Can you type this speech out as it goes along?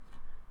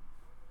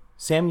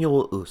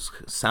Samuel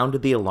Usk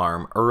sounded the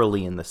alarm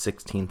early in the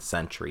 16th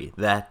century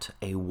that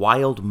a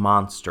wild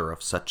monster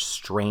of such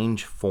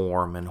strange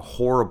form and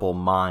horrible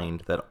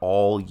mind that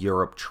all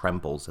Europe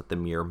trembles at the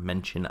mere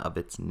mention of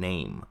its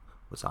name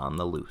was on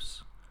the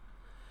loose.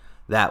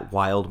 That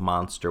wild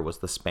monster was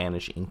the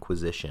Spanish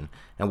Inquisition,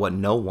 and what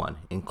no one,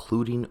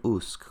 including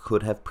Usk,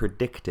 could have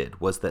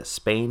predicted was that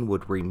Spain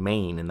would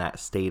remain in that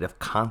state of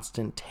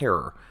constant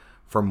terror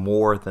for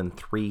more than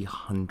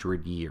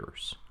 300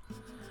 years.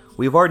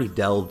 We've already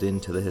delved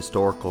into the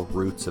historical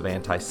roots of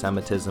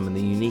anti-Semitism and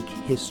the unique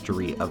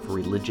history of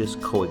religious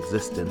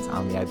coexistence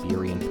on the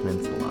Iberian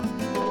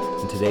Peninsula.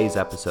 In today's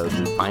episode,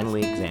 we finally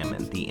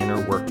examine the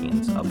inner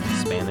workings of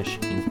the Spanish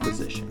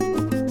Inquisition.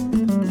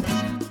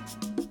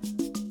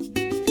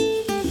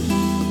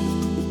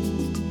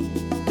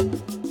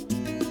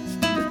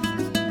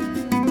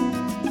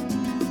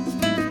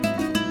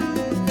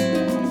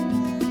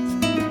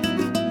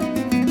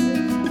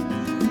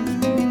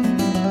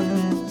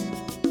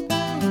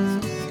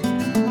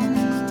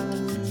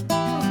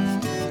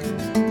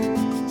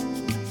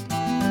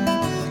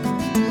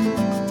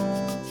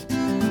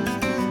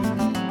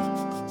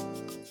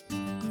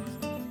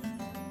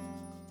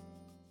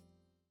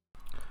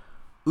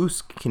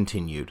 Usk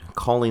continued,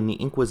 calling the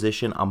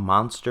Inquisition a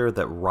monster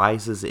that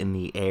rises in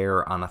the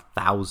air on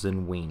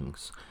 1,000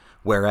 wings.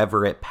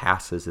 Wherever it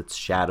passes, its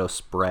shadow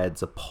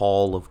spreads a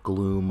pall of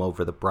gloom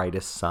over the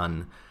brightest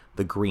sun,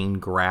 the green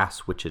grass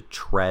which it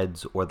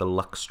treads, or the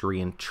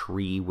luxuriant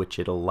tree which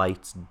it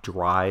alights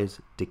dries,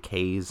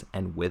 decays,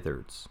 and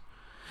withers.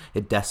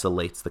 It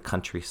desolates the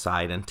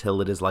countryside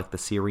until it is like the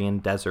Syrian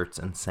deserts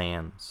and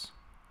sands.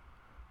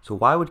 So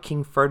why would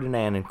King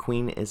Ferdinand and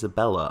Queen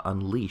Isabella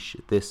unleash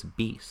this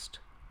beast?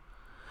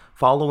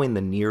 Following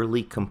the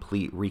nearly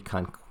complete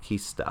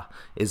Reconquista,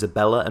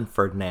 Isabella and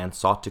Ferdinand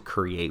sought to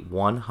create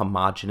one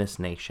homogeneous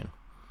nation.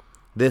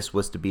 This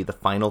was to be the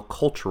final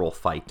cultural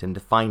fight in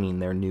defining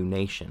their new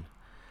nation.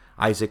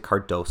 Isaac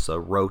Cardoso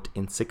wrote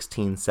in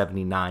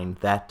 1679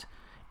 that,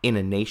 "In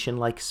a nation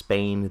like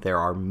Spain there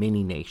are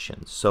many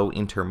nations, so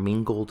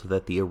intermingled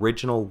that the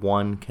original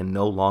one can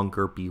no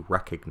longer be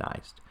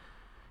recognized.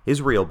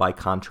 Israel, by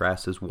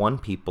contrast, is one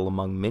people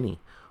among many,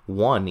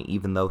 one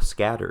even though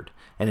scattered,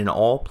 and in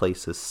all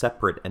places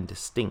separate and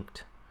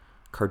distinct."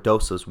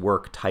 Cardoso's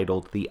work,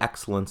 titled The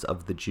Excellence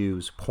of the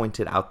Jews,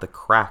 pointed out the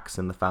cracks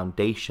in the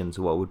foundations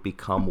of what would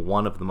become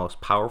one of the most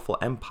powerful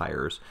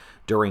empires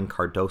during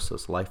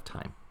Cardoso's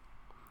lifetime.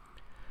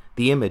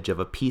 The image of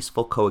a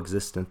peaceful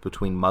coexistence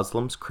between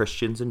Muslims,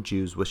 Christians, and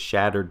Jews was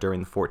shattered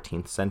during the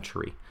 14th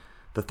century.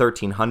 The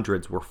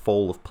 1300s were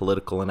full of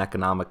political and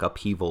economic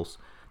upheavals.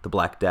 The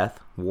Black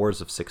Death,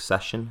 wars of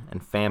succession,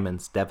 and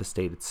famines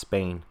devastated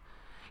Spain.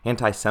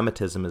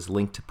 Anti-Semitism is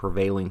linked to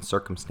prevailing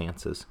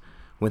circumstances.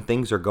 When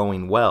things are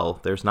going well,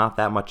 there's not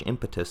that much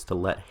impetus to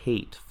let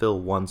hate fill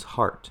one's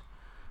heart.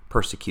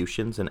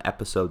 Persecutions and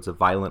episodes of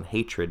violent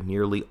hatred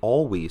nearly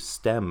always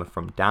stem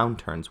from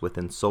downturns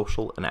within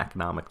social and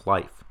economic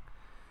life.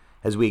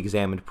 As we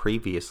examined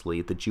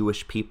previously, the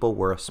Jewish people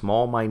were a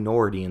small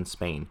minority in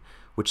Spain,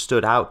 which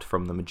stood out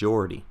from the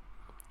majority.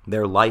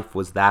 Their life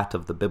was that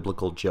of the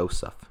biblical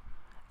Joseph,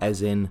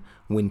 as in,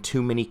 when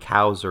too many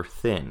cows are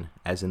thin,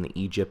 as in the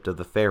Egypt of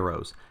the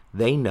pharaohs,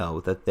 they know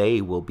that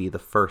they will be the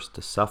first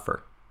to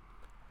suffer.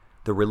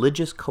 The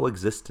religious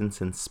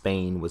coexistence in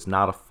Spain was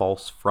not a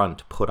false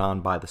front put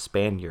on by the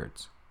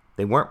Spaniards.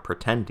 They weren't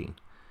pretending.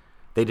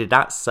 They did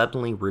not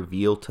suddenly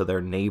reveal to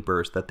their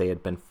neighbors that they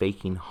had been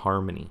faking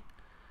harmony.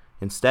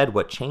 Instead,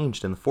 what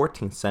changed in the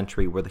 14th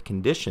century were the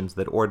conditions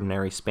that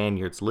ordinary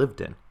Spaniards lived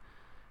in.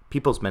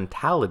 People's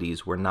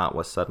mentalities were not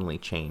what suddenly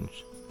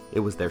changed.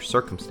 It was their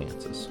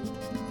circumstances.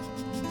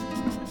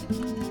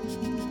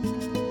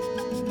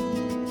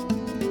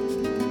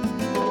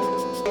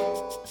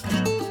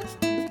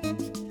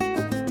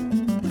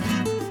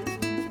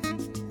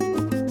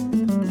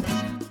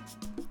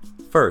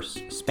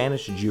 First,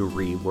 Spanish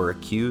Jewry were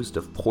accused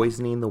of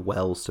poisoning the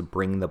wells to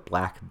bring the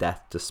Black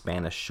Death to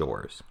Spanish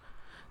shores.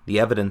 The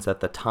evidence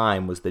at the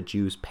time was that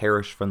Jews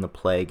perished from the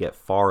plague at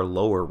far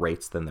lower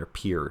rates than their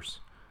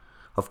peers.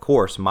 Of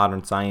course,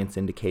 modern science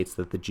indicates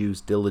that the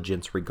Jews'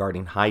 diligence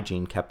regarding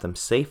hygiene kept them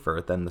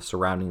safer than the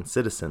surrounding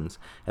citizens,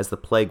 as the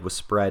plague was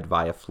spread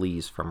via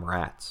fleas from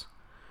rats.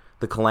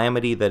 The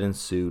calamity that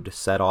ensued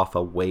set off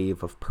a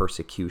wave of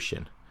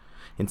persecution.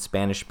 In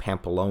Spanish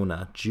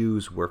Pamplona,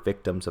 Jews were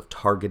victims of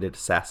targeted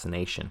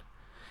assassination.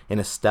 In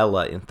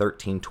Estella in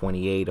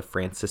 1328, a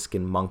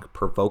Franciscan monk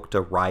provoked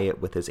a riot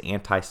with his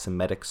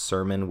anti-Semitic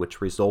sermon, which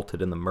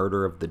resulted in the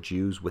murder of the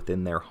Jews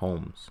within their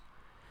homes.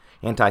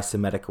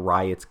 Anti-Semitic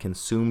riots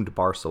consumed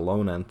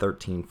Barcelona in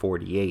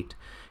 1348.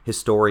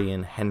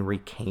 Historian Henry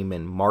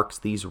Kamen marks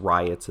these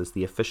riots as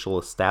the official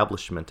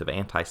establishment of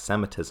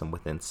anti-Semitism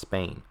within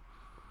Spain.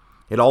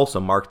 It also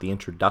marked the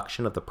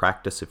introduction of the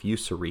practice of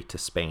usury to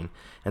Spain,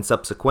 and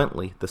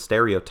subsequently the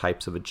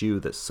stereotypes of a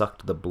Jew that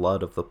sucked the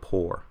blood of the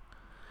poor.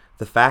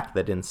 The fact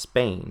that in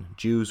Spain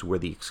Jews were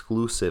the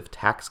exclusive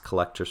tax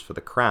collectors for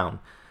the crown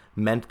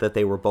meant that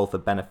they were both a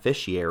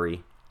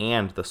beneficiary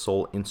and the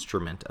sole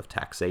instrument of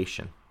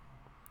taxation.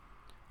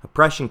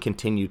 Oppression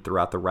continued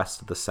throughout the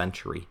rest of the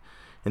century.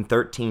 In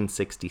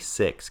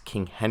 1366,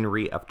 King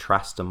Henry of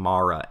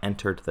Trastamara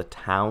entered the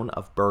town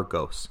of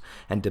Burgos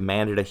and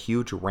demanded a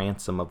huge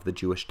ransom of the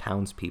Jewish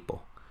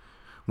townspeople.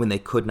 When they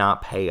could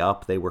not pay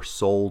up, they were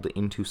sold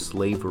into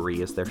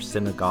slavery as their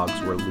synagogues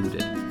were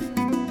looted.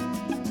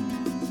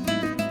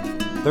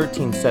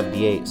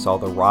 1378 saw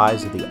the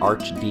rise of the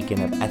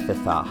Archdeacon of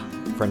Ethatha,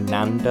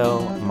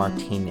 Fernando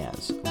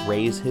Martinez,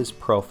 raise his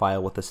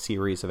profile with a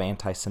series of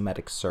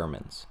anti-Semitic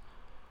sermons.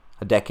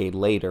 A decade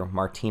later,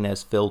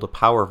 Martinez filled a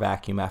power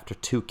vacuum after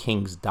two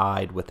kings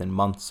died within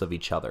months of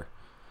each other.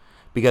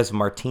 Because of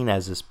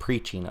Martinez's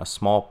preaching, a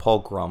small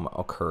pogrom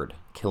occurred,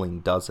 killing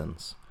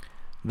dozens.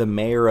 The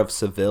mayor of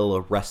Seville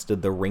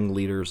arrested the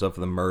ringleaders of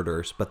the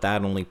murders, but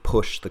that only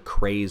pushed the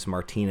crazed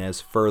Martinez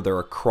further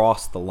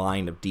across the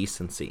line of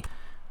decency.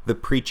 The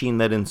preaching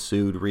that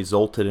ensued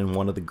resulted in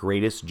one of the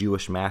greatest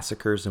Jewish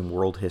massacres in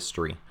world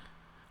history.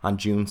 On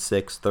June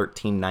 6,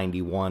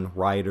 1391,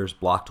 rioters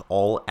blocked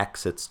all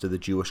exits to the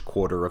Jewish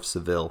quarter of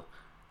Seville.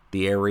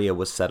 The area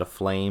was set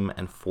aflame,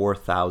 and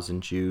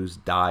 4,000 Jews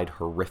died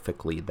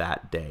horrifically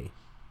that day.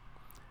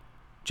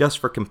 Just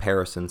for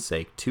comparison's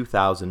sake,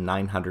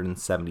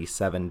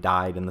 2,977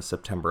 died in the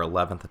September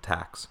 11th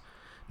attacks,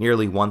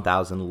 nearly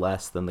 1,000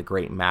 less than the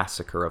Great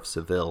Massacre of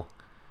Seville.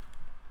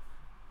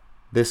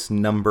 This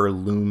number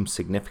looms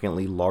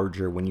significantly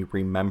larger when you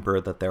remember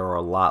that there are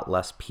a lot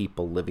less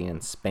people living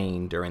in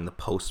Spain during the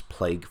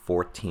post-plague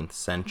 14th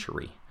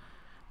century.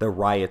 The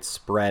riots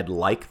spread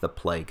like the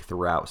plague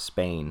throughout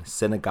Spain.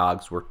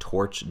 Synagogues were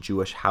torched,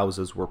 Jewish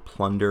houses were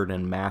plundered,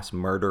 and mass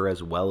murder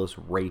as well as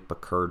rape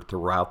occurred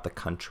throughout the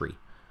country.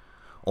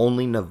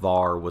 Only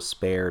Navarre was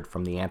spared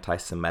from the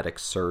anti-Semitic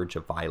surge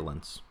of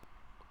violence.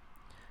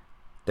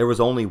 There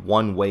was only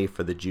one way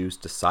for the Jews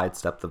to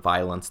sidestep the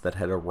violence that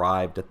had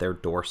arrived at their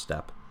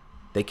doorstep.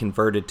 They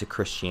converted to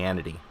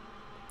Christianity.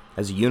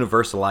 As a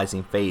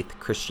universalizing faith,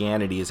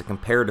 Christianity is a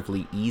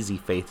comparatively easy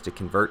faith to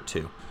convert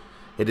to.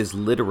 It is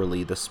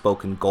literally the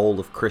spoken goal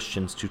of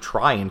Christians to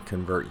try and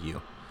convert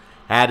you.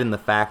 Add in the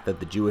fact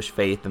that the Jewish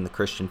faith and the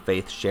Christian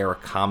faith share a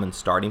common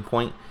starting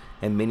point,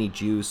 and many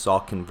Jews saw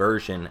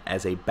conversion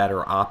as a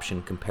better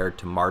option compared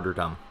to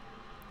martyrdom.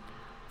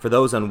 For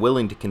those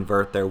unwilling to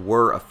convert, there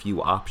were a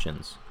few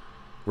options.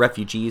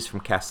 Refugees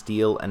from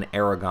Castile and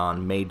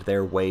Aragon made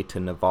their way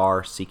to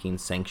Navarre seeking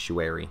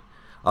sanctuary.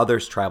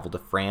 Others traveled to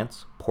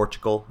France,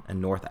 Portugal,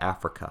 and North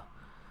Africa.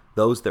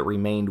 Those that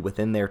remained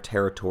within their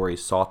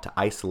territories sought to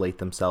isolate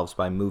themselves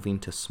by moving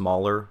to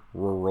smaller,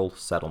 rural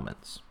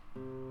settlements.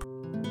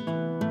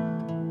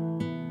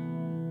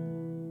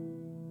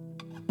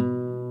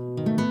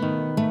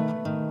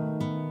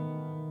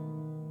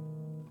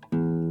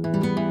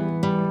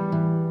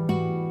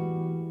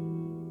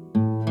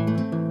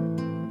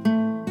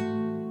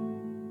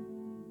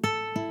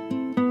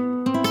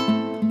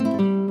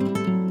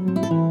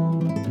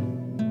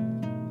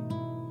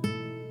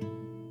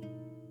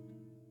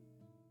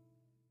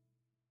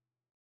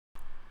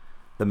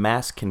 The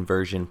mass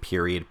conversion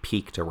period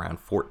peaked around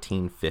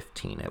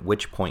 1415, at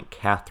which point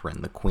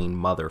Catherine, the Queen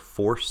Mother,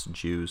 forced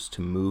Jews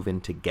to move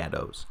into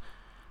ghettos,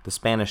 the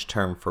Spanish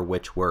term for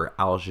which were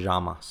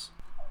aljamas.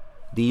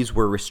 These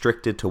were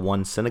restricted to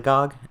one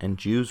synagogue, and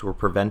Jews were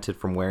prevented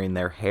from wearing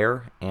their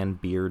hair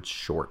and beards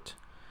short.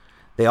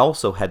 They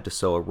also had to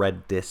sew a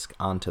red disc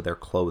onto their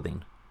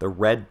clothing. The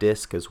red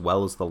disc, as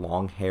well as the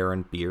long hair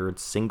and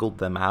beards, singled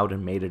them out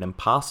and made it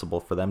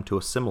impossible for them to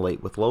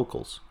assimilate with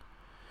locals.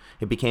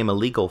 It became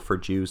illegal for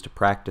Jews to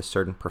practice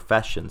certain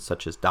professions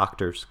such as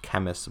doctors,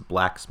 chemists,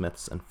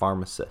 blacksmiths, and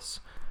pharmacists.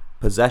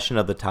 Possession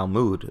of the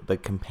Talmud, the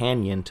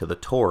companion to the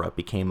Torah,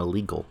 became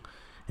illegal,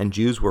 and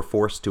Jews were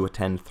forced to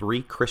attend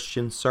 3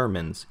 Christian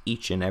sermons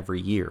each and every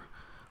year,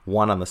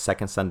 one on the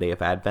second Sunday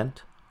of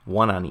Advent,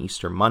 one on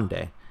Easter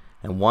Monday,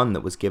 and one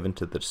that was given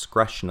to the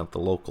discretion of the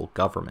local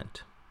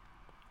government.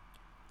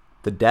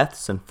 The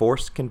deaths and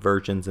forced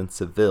conversions in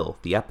Seville,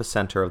 the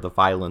epicenter of the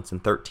violence in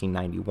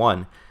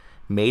 1391,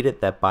 made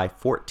it that by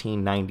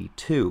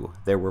 1492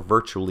 there were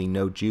virtually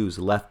no Jews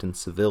left in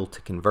Seville to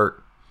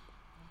convert.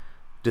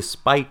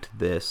 Despite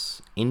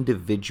this,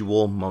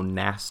 individual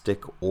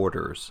monastic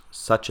orders,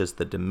 such as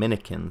the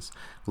Dominicans,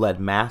 led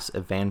mass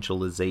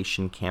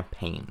evangelization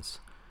campaigns.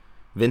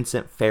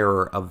 Vincent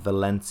Ferrer of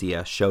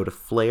Valencia showed a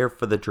flair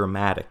for the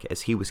dramatic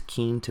as he was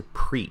keen to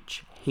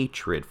preach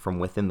hatred from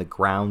within the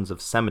grounds of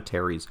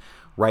cemeteries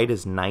right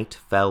as night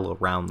fell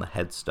around the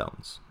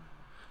headstones.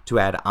 To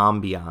add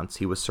ambiance,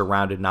 he was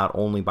surrounded not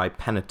only by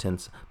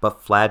penitents,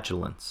 but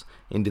flagellants,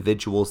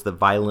 individuals that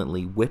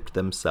violently whipped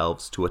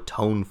themselves to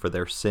atone for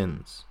their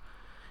sins.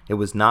 It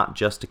was not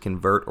just a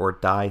convert or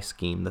die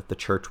scheme that the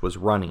church was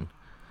running.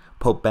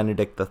 Pope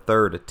Benedict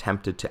III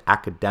attempted to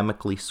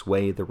academically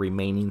sway the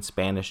remaining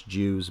Spanish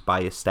Jews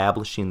by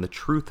establishing the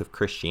truth of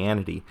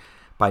Christianity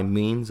by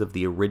means of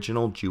the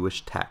original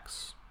Jewish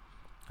texts.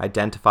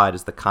 Identified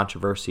as the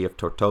controversy of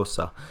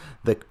Tortosa,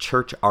 the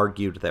church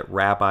argued that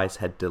rabbis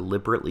had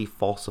deliberately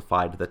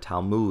falsified the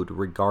Talmud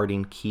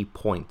regarding key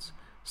points,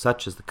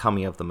 such as the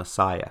coming of the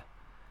Messiah.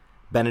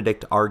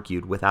 Benedict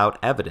argued without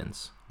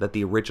evidence that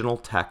the original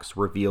text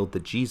revealed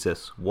that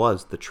Jesus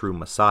was the true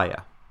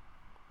Messiah.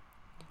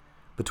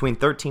 Between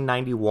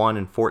 1391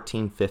 and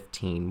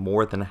 1415,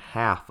 more than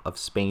half of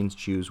Spain's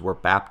Jews were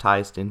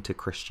baptized into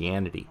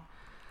Christianity.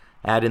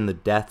 Add in the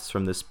deaths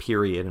from this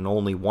period, and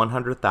only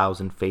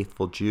 100,000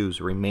 faithful Jews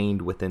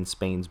remained within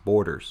Spain's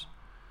borders.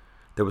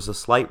 There was a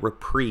slight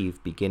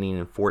reprieve beginning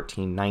in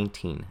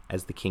 1419,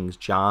 as the kings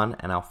John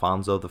and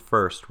Alfonso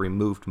I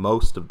removed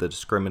most of the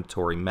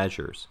discriminatory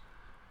measures.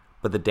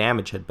 But the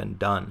damage had been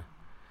done.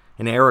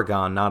 In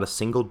Aragon, not a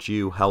single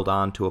Jew held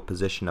on to a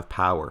position of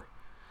power.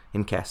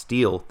 In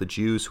Castile, the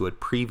Jews who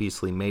had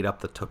previously made up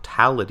the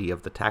totality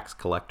of the tax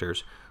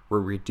collectors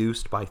were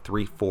reduced by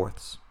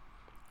 3/4.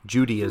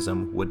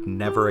 Judaism would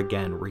never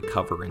again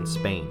recover in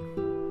Spain.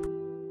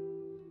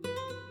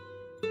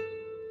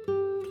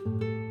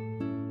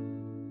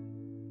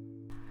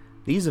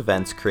 These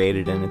events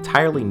created an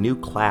entirely new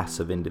class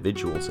of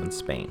individuals in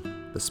Spain.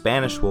 The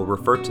Spanish will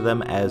refer to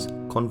them as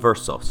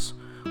conversos,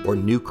 or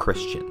new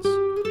Christians,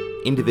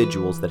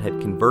 individuals that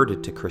had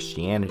converted to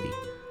Christianity.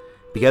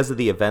 Because of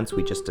the events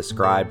we just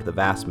described, the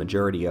vast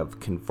majority of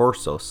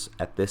conversos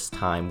at this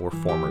time were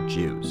former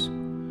Jews.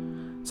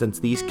 Since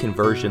these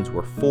conversions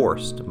were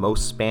forced,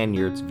 most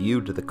Spaniards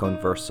viewed the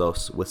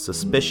conversos with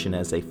suspicion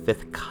as a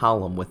fifth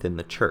column within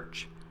the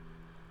church.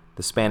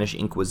 The Spanish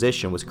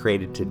Inquisition was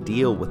created to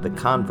deal with the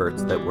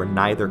converts that were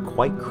neither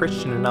quite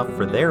Christian enough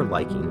for their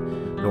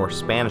liking, nor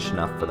Spanish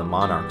enough for the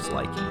monarch's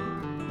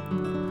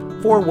liking.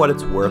 For what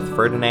it's worth,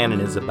 Ferdinand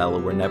and Isabella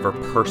were never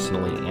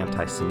personally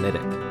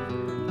anti-Semitic.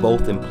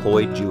 Both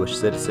employed Jewish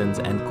citizens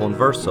and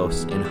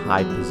conversos in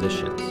high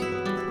positions.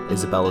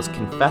 Isabella's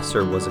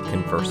confessor was a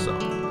converso.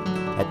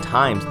 At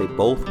times, they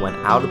both went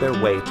out of their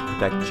way to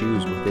protect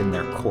Jews within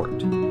their court.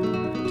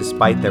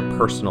 Despite their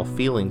personal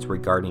feelings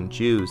regarding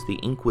Jews, the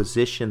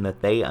Inquisition that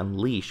they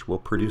unleash will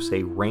produce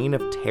a reign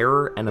of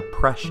terror and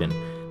oppression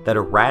that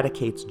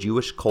eradicates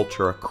Jewish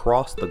culture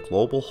across the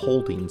global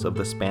holdings of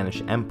the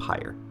Spanish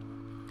Empire.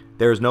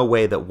 There is no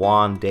way that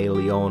Juan de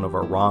Leon of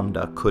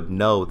Aranda could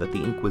know that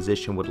the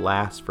Inquisition would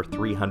last for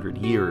 300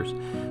 years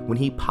when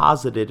he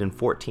posited in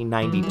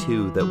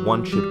 1492 that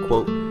one should,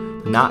 quote,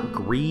 not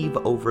grieve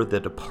over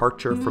the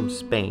departure from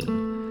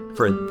Spain,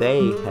 for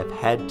they have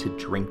had to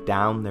drink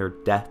down their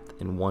death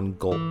in one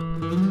gulp,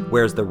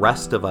 whereas the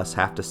rest of us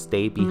have to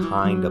stay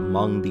behind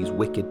among these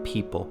wicked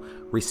people,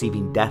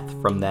 receiving death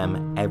from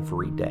them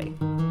every day.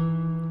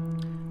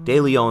 De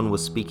Leon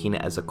was speaking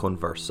as a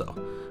converso,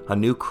 a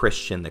new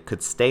Christian that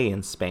could stay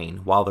in Spain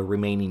while the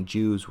remaining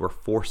Jews were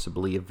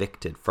forcibly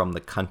evicted from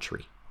the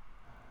country.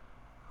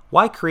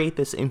 Why create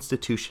this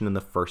institution in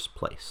the first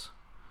place?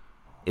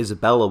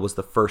 Isabella was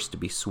the first to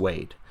be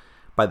swayed.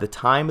 By the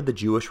time of the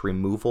Jewish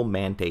removal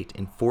mandate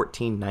in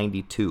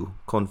 1492,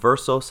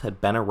 conversos had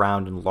been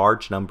around in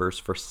large numbers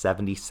for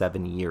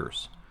 77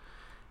 years.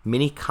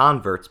 Many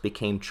converts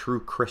became true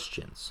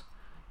Christians.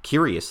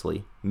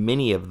 Curiously,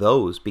 many of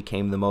those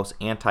became the most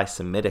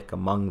anti-Semitic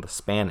among the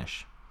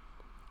Spanish.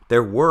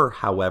 There were,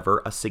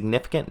 however, a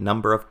significant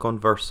number of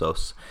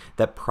conversos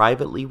that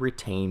privately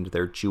retained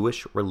their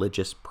Jewish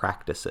religious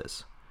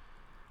practices.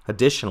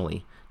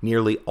 Additionally,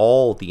 nearly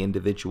all the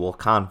individual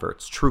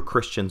converts, true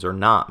Christians or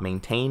not,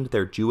 maintained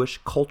their Jewish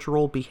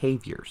cultural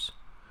behaviors.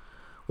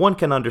 One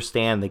can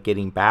understand that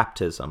getting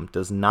baptism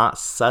does not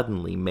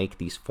suddenly make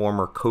these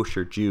former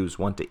kosher Jews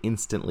want to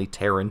instantly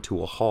tear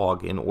into a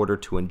hog in order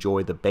to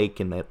enjoy the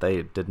bacon that they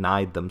had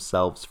denied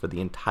themselves for the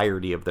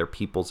entirety of their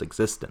people's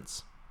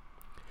existence.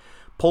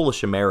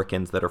 Polish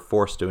Americans that are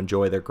forced to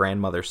enjoy their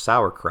grandmother's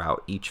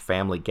sauerkraut each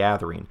family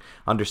gathering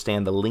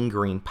understand the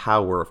lingering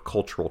power of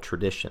cultural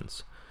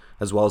traditions,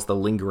 as well as the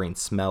lingering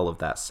smell of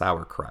that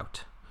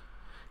sauerkraut.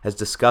 As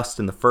discussed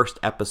in the first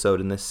episode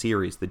in this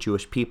series, the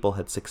Jewish people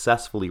had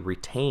successfully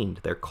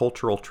retained their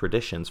cultural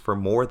traditions for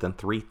more than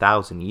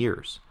 3,000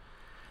 years.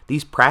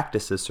 These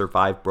practices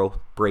survived both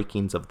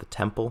breakings of the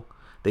temple,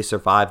 they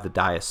survived the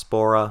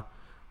diaspora,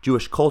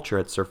 Jewish culture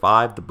had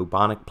survived the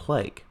bubonic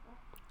plague.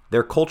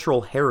 Their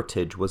cultural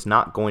heritage was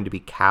not going to be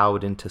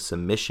cowed into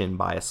submission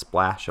by a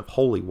splash of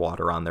holy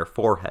water on their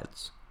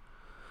foreheads.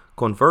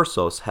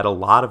 Conversos had a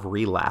lot of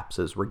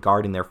relapses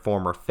regarding their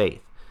former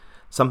faith,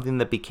 something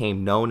that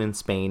became known in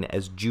Spain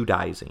as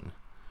Judaizing.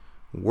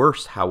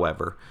 Worse,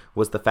 however,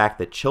 was the fact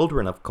that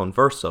children of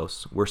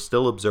conversos were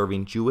still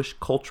observing Jewish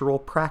cultural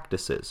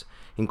practices,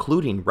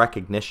 including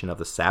recognition of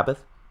the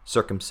Sabbath,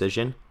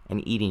 circumcision,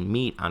 and eating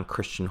meat on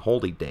Christian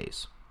holy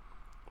days.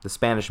 The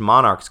Spanish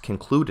monarchs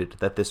concluded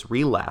that this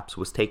relapse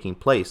was taking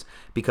place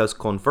because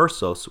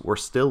conversos were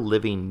still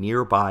living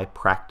nearby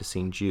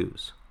practicing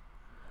Jews.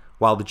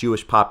 While the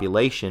Jewish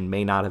population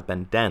may not have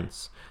been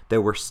dense, there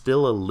were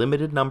still a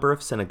limited number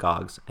of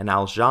synagogues and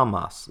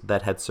aljamas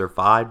that had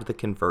survived the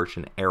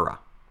conversion era.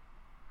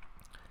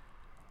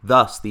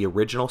 Thus, the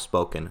original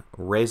spoken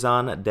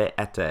raison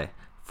d'être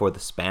for the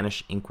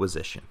Spanish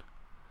Inquisition.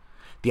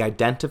 The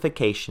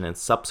identification and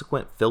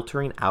subsequent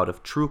filtering out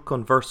of true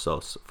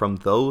conversos from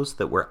those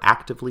that were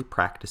actively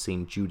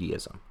practicing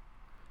Judaism.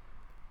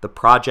 The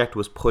project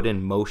was put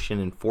in motion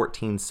in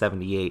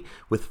 1478,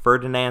 with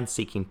Ferdinand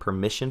seeking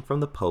permission from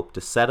the Pope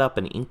to set up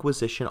an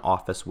Inquisition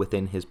office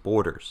within his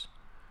borders.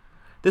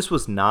 This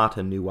was not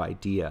a new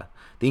idea.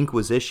 The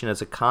Inquisition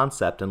as a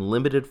concept and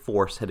limited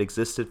force had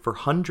existed for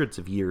hundreds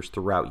of years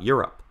throughout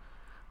Europe.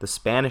 The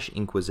Spanish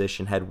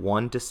Inquisition had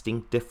one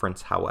distinct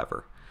difference,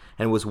 however,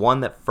 and was one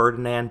that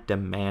Ferdinand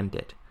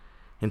demanded.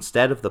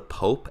 Instead of the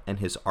Pope and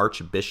his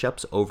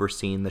archbishops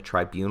overseeing the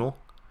tribunal,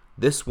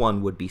 this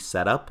one would be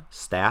set up,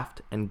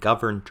 staffed, and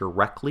governed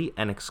directly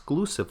and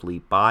exclusively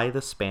by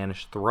the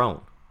Spanish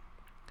throne.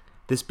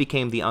 This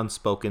became the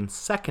unspoken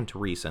second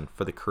reason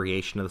for the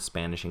creation of the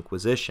Spanish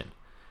Inquisition,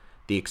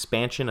 the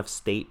expansion of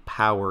state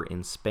power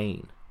in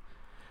Spain.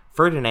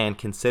 Ferdinand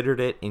considered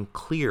it in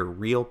clear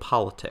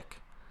realpolitik.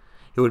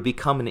 It would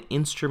become an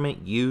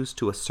instrument used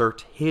to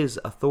assert his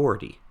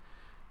authority.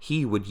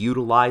 He would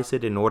utilize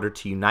it in order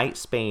to unite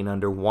Spain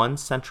under one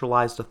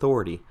centralized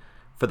authority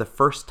for the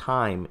first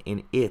time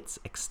in its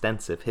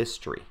extensive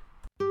history.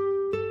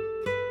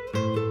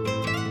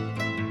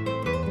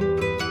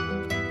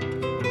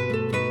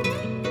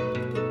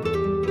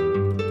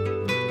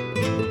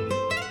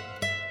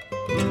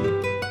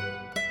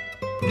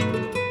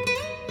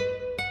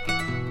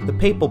 The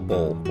papal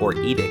bull, or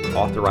edict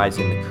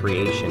authorizing the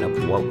creation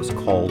of what was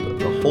called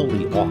the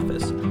Holy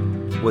Office,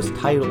 was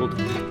titled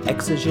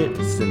Exigit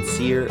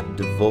Sincere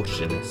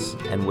Devotionis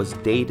and was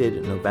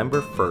dated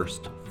November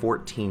 1st,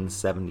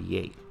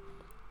 1478.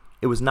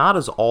 It was not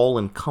as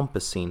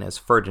all-encompassing as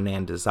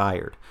Ferdinand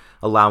desired,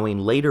 allowing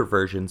later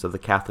versions of the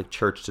Catholic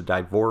Church to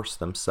divorce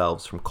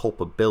themselves from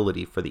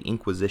culpability for the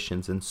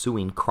Inquisition's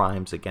ensuing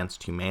crimes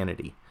against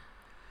humanity.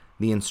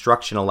 The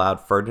instruction allowed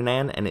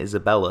Ferdinand and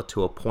Isabella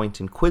to appoint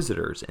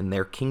inquisitors in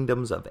their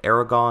kingdoms of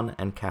Aragon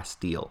and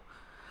Castile,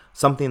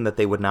 something that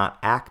they would not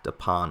act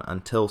upon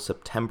until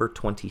September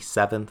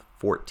 27,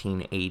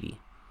 1480.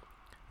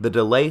 The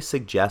delay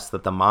suggests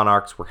that the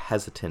monarchs were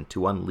hesitant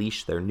to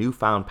unleash their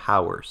newfound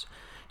powers,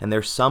 and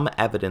there's some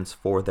evidence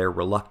for their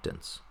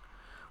reluctance.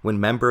 When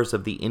members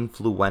of the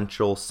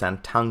influential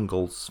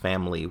Santangels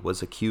family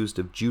was accused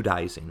of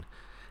Judaizing,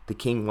 the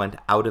king went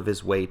out of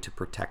his way to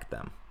protect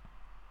them.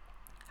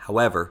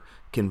 However,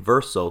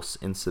 Conversos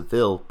in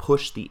Seville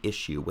pushed the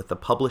issue with the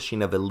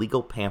publishing of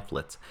illegal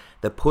pamphlets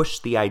that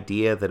pushed the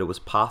idea that it was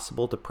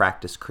possible to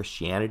practice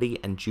Christianity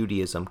and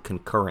Judaism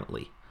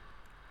concurrently.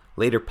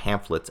 Later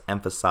pamphlets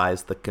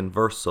emphasized the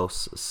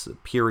Conversos'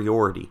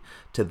 superiority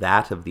to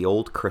that of the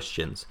old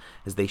Christians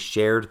as they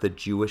shared the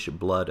Jewish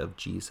blood of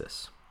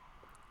Jesus.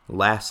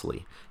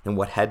 Lastly, in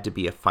what had to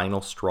be a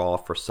final straw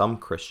for some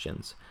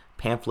Christians,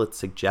 pamphlets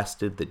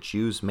suggested that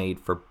Jews made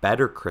for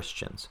better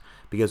Christians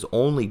because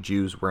only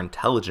Jews were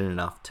intelligent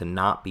enough to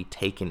not be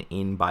taken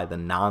in by the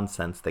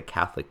nonsense that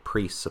Catholic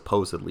priests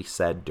supposedly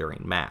said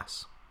during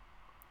Mass.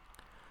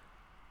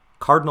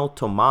 Cardinal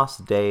Tomas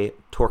de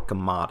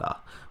Torquemada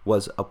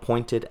was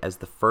appointed as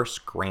the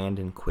first Grand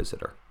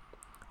Inquisitor,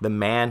 the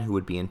man who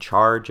would be in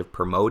charge of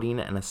promoting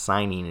and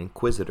assigning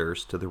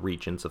inquisitors to the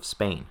regions of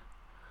Spain.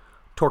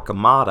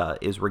 Torquemada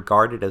is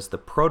regarded as the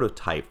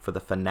prototype for the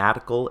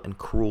fanatical and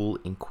cruel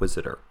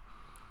inquisitor.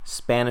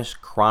 Spanish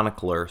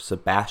chronicler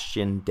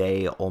Sebastian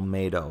de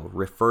Olmedo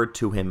referred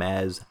to him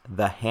as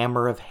the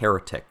hammer of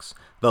heretics,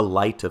 the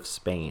light of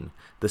Spain,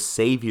 the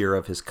savior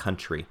of his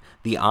country,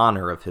 the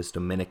honor of his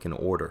Dominican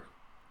order.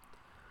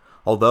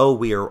 Although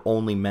we are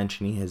only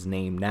mentioning his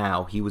name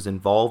now, he was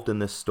involved in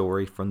this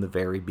story from the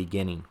very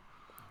beginning.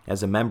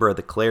 As a member of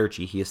the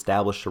clergy, he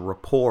established a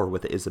rapport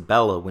with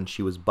Isabella when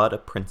she was but a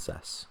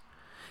princess.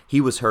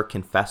 He was her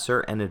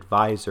confessor and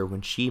advisor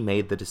when she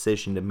made the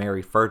decision to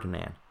marry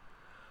Ferdinand.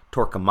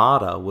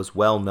 Torquemada was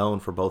well known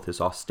for both his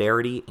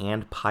austerity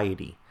and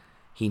piety.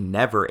 He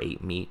never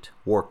ate meat,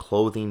 wore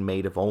clothing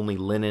made of only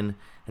linen,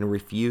 and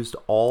refused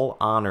all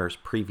honors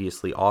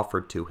previously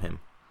offered to him.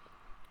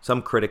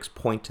 Some critics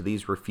point to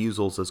these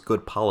refusals as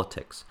good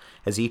politics,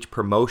 as each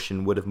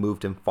promotion would have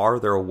moved him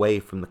farther away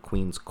from the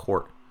Queen's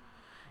court.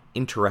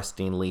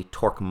 Interestingly,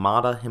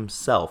 Torquemada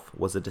himself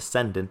was a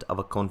descendant of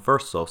a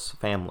Conversos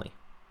family.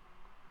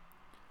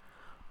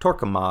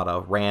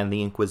 Torquemada ran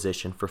the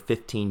Inquisition for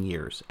 15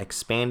 years,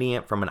 expanding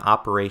it from an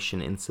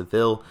operation in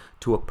Seville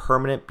to a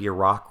permanent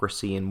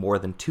bureaucracy in more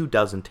than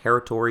 24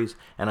 territories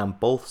and on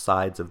both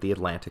sides of the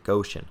Atlantic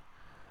Ocean.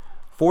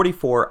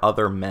 44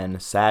 other men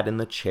sat in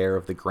the chair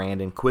of the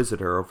Grand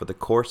Inquisitor over the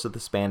course of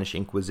the Spanish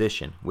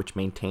Inquisition, which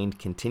maintained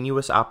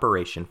continuous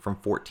operation from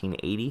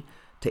 1480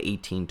 to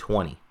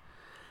 1820.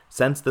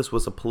 Since this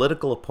was a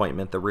political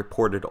appointment that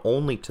reported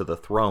only to the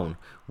throne,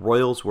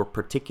 royals were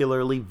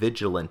particularly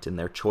vigilant in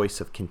their choice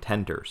of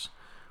contenders,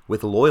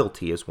 with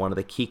loyalty as one of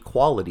the key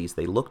qualities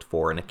they looked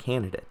for in a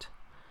candidate.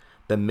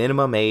 The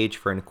minimum age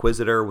for an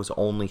inquisitor was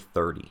only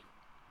 30.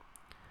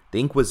 The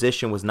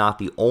Inquisition was not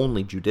the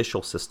only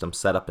judicial system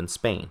set up in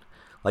Spain.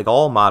 Like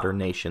all modern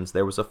nations,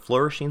 there was a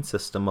flourishing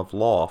system of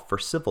law for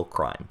civil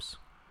crimes.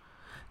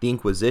 The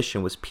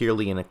Inquisition was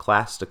purely an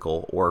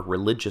ecclesiastical or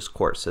religious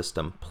court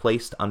system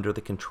placed under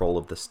the control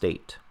of the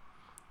state.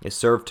 It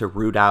served to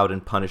root out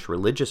and punish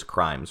religious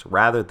crimes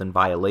rather than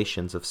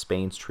violations of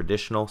Spain's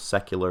traditional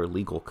secular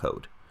legal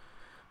code.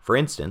 For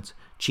instance,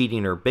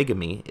 cheating or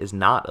bigamy is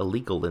not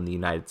illegal in the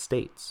United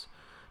States.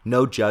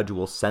 No judge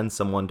will send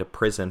someone to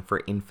prison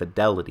for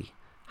infidelity.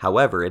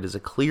 However, it is a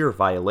clear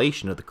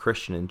violation of the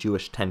Christian and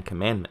Jewish Ten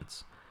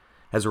Commandments.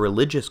 As a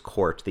religious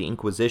court, the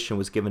Inquisition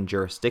was given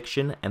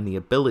jurisdiction and the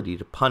ability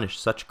to punish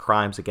such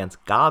crimes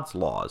against God's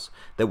laws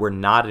that were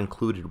not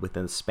included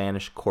within the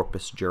Spanish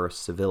Corpus Juris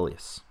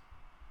Civilis.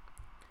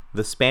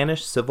 The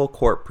Spanish civil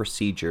court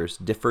procedures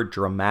differed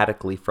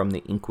dramatically from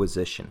the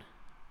Inquisition.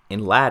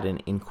 In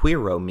Latin,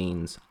 inquiro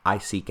means I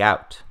seek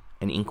out,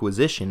 and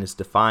inquisition is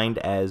defined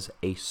as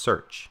a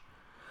search.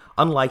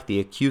 Unlike the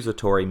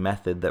accusatory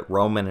method that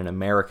Roman and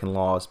American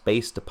law is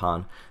based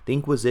upon, the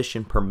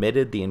Inquisition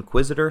permitted the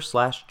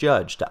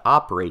inquisitor/judge to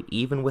operate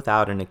even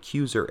without an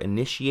accuser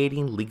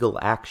initiating legal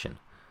action.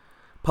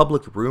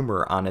 Public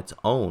rumor on its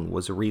own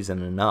was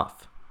reason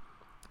enough.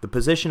 The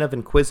position of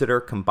inquisitor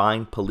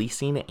combined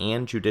policing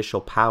and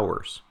judicial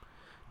powers.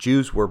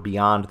 Jews were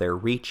beyond their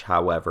reach,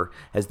 however,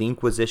 as the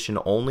Inquisition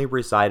only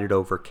resided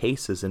over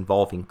cases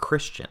involving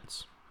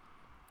Christians.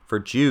 For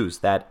Jews,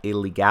 that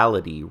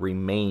illegality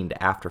remained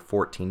after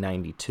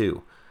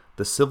 1492.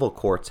 The civil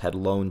courts had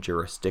lone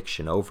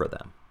jurisdiction over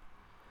them.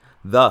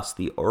 Thus,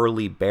 the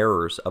early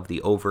bearers of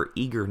the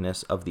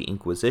over-eagerness of the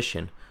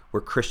Inquisition were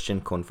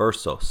Christian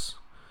conversos.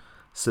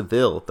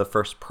 Seville, the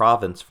first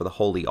province for the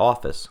Holy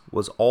Office,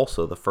 was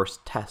also the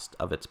first test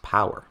of its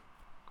power.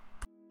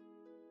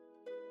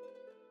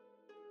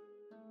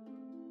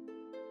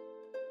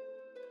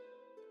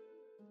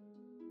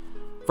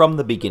 From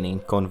the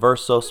beginning,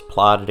 conversos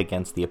plotted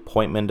against the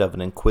appointment of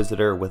an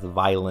inquisitor with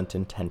violent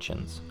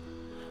intentions.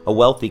 A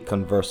wealthy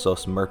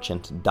conversos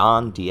merchant,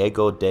 Don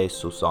Diego de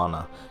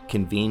Susana,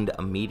 convened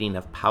a meeting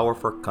of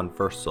powerful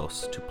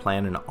conversos to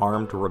plan an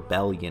armed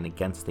rebellion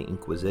against the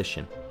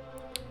Inquisition.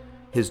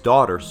 His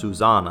daughter,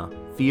 Susana,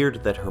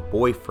 feared that her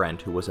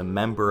boyfriend, who was a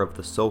member of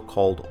the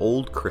so-called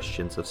Old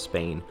Christians of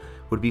Spain,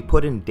 would be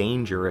put in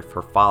danger if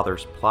her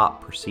father's plot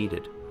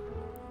proceeded.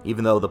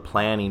 Even though the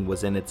planning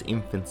was in its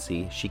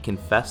infancy, she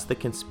confessed the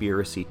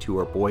conspiracy to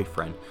her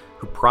boyfriend,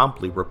 who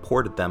promptly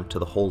reported them to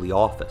the Holy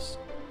Office.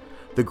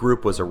 The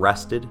group was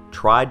arrested,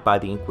 tried by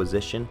the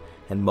Inquisition,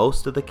 and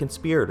most of the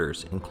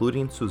conspirators,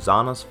 including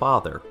Susana's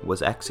father,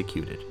 was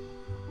executed.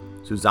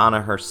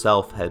 Susana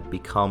herself had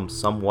become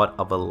somewhat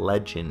of a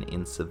legend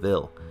in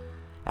Seville.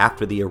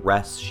 After the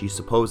arrests, she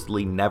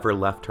supposedly never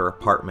left her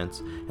apartments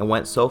and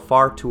went so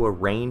far to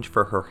arrange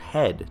for her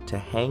head to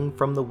hang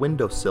from the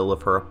windowsill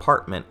of her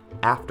apartment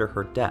after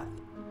her death.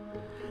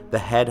 The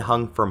head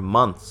hung for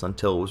months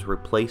until it was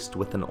replaced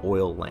with an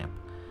oil lamp.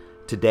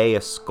 Today,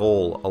 a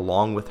skull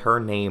along with her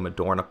name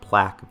adorn a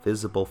plaque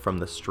visible from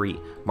the street,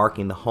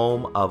 marking the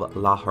home of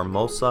La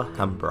Hermosa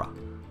Hembra,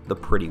 the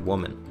pretty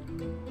woman.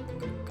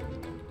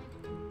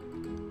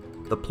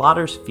 The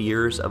plotters'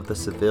 fears of the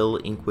Seville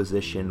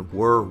Inquisition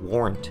were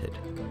warranted.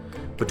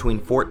 Between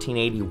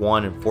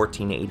 1481 and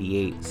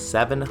 1488,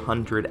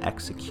 700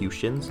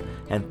 executions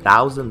and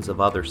thousands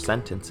of other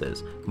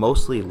sentences,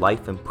 mostly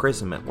life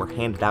imprisonment, were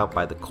handed out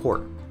by the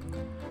court.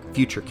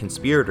 Future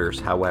conspirators,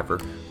 however,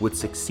 would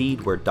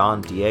succeed where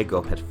Don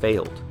Diego had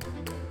failed.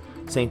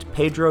 Saint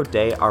Pedro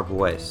de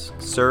Arbues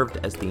served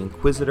as the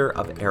Inquisitor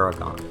of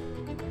Aragon.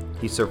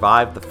 He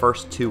survived the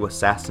first 2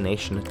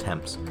 assassination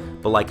attempts,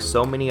 but like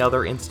so many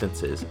other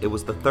instances, it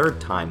was the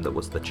third time that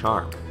was the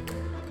charm.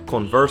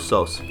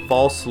 Conversos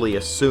falsely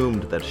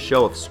assumed that a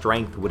show of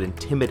strength would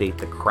intimidate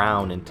the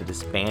crown into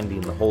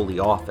disbanding the Holy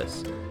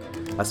Office.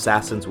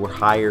 Assassins were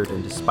hired,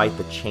 and despite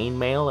the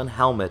chainmail and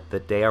helmet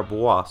that de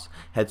Arbues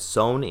had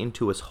sewn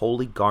into his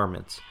holy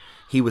garments,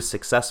 he was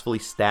successfully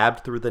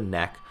stabbed through the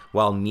neck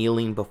while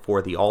kneeling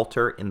before the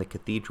altar in the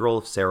Cathedral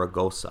of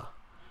Saragossa.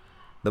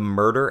 The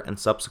murder and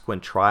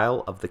subsequent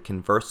trial of the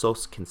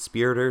conversos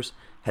conspirators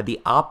had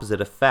the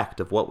opposite effect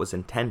of what was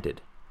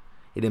intended.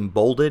 It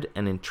emboldened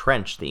and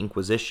entrenched the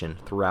Inquisition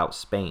throughout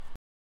Spain.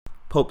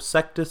 Pope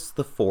Sextus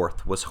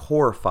IV was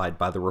horrified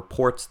by the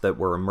reports that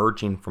were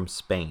emerging from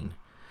Spain.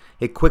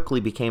 It quickly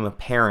became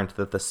apparent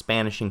that the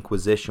Spanish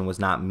Inquisition was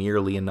not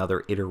merely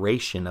another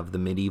iteration of the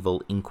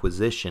medieval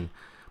Inquisition,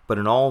 but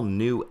an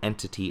all-new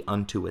entity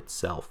unto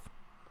itself.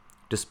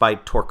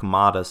 Despite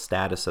Torquemada's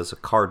status as a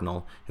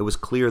cardinal, it was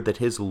clear that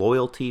his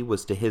loyalty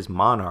was to his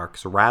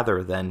monarchs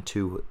rather than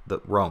to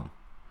Rome.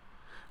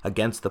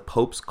 Against the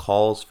Pope's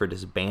calls for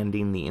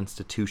disbanding the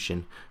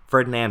institution,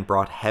 Ferdinand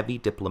brought heavy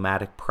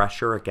diplomatic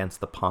pressure against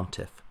the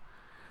pontiff.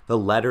 The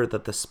letter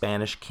that the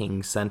Spanish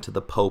king sent to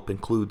the Pope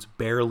includes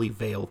barely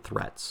veiled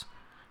threats.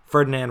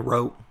 Ferdinand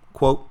wrote,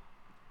 quote,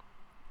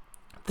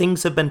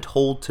 "Things have been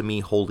told to me,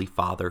 Holy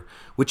Father,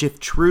 which if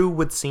true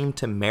would seem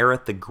to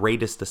merit the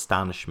greatest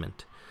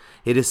astonishment.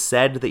 It is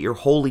said that your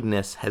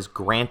holiness has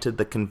granted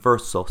the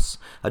conversos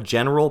a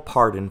general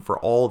pardon for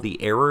all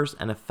the errors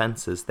and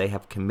offenses they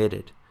have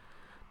committed.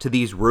 To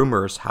these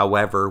rumors,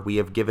 however, we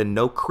have given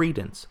no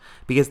credence,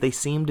 because they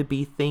seem to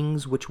be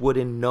things which would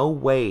in no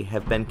way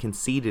have been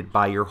conceded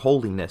by your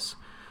holiness,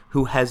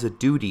 who has a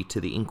duty to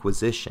the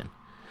Inquisition.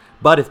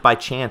 But if by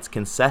chance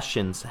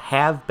concessions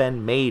have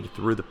been made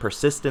through the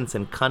persistence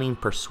and cunning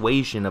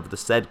persuasion of the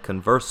said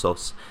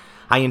conversos,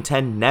 I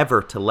intend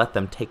never to let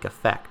them take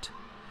effect.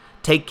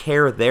 Take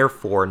care,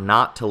 therefore,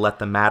 not to let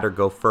the matter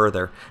go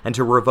further, and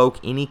to revoke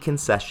any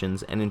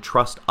concessions, and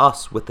entrust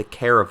us with the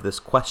care of this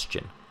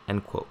question."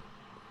 End quote.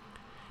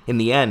 In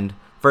the end,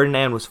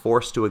 Ferdinand was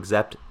forced to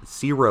accept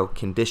 0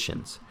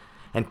 conditions,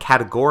 and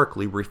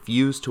categorically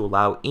refused to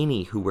allow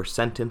any who were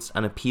sentenced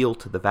an appeal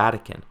to the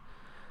Vatican.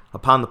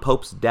 Upon the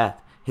Pope's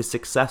death, his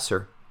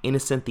successor,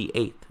 Innocent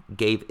VIII,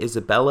 gave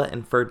Isabella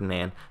and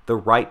Ferdinand the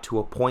right to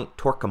appoint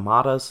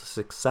Torquemada's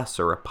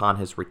successor upon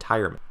his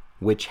retirement,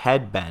 which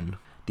had been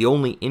the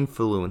only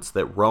influence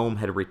that Rome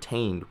had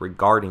retained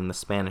regarding the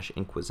Spanish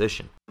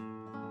Inquisition.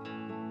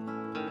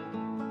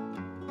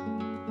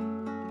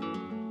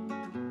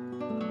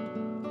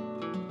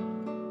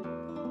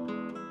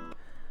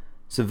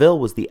 Seville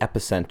was the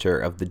epicenter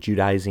of the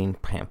Judaizing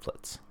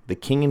pamphlets. The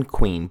king and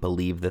queen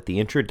believed that the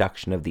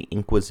introduction of the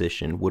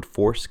Inquisition would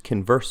force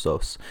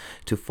conversos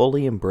to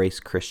fully embrace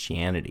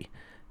Christianity.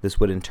 This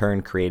would in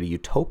turn create a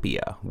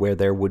utopia where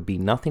there would be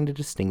nothing to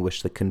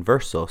distinguish the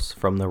conversos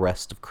from the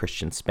rest of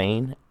Christian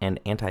Spain, and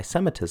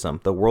anti-Semitism,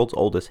 the world's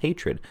oldest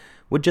hatred,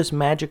 would just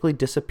magically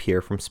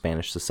disappear from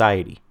Spanish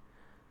society.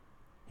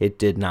 It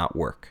did not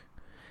work.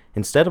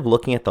 Instead of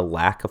looking at the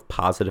lack of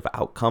positive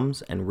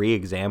outcomes and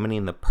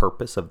re-examining the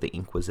purpose of the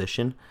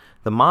Inquisition,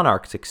 the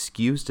monarchs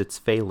excused its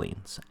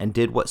failings and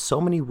did what so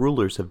many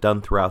rulers have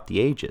done throughout the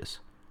ages.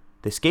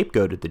 They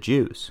scapegoated the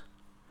Jews.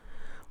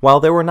 While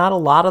there were not a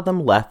lot of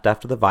them left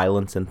after the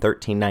violence in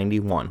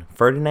 1391,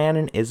 Ferdinand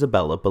and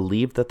Isabella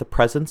believed that the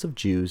presence of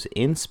Jews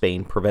in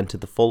Spain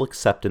prevented the full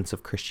acceptance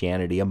of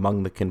Christianity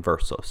among the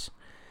conversos.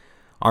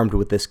 Armed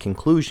with this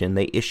conclusion,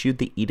 they issued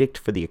the Edict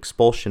for the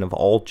Expulsion of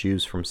all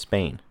Jews from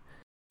Spain.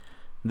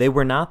 They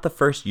were not the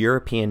first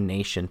European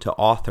nation to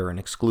author an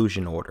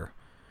exclusion order.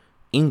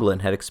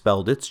 England had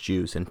expelled its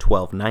Jews in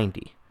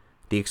 1290.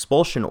 The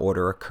expulsion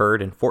order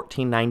occurred in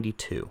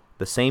 1492,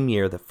 the same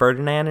year that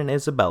Ferdinand and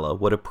Isabella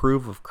would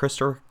approve of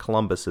Christopher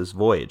Columbus's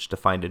voyage to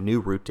find a new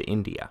route to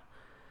India.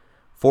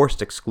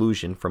 Forced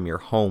exclusion from your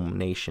home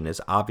nation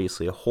is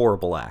obviously a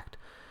horrible act,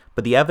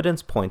 but the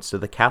evidence points to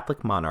the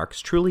Catholic monarchs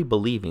truly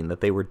believing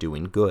that they were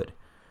doing good.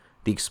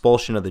 The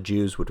expulsion of the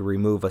Jews would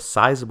remove a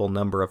sizable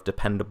number of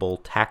dependable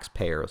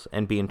taxpayers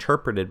and be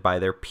interpreted by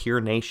their peer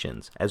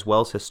nations, as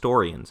well as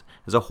historians,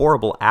 as a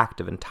horrible act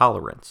of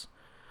intolerance.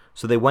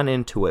 So they went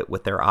into it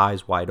with their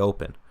eyes wide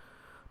open.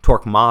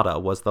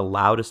 Torquemada was the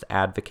loudest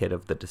advocate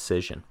of the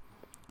decision.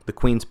 The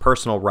Queen's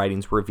personal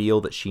writings reveal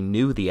that she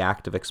knew the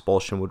act of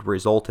expulsion would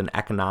result in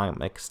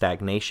economic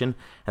stagnation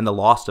and the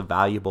loss of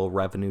valuable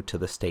revenue to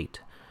the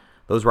state.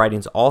 Those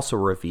writings also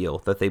reveal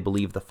that they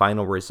believed the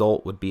final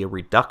result would be a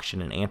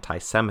reduction in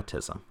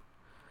anti-Semitism.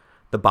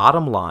 The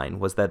bottom line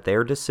was that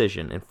their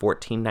decision in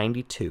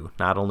 1492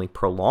 not only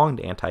prolonged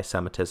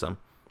anti-Semitism,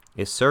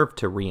 it served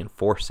to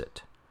reinforce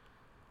it.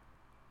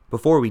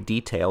 Before we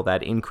detail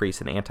that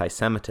increase in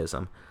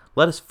anti-Semitism,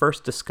 let us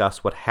first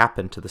discuss what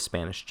happened to the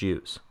Spanish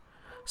Jews.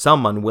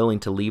 Some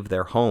unwilling to leave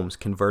their homes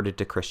converted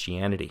to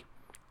Christianity.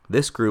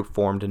 This group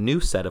formed a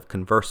new set of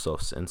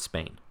conversos in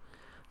Spain.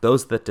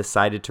 Those that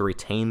decided to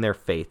retain their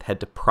faith had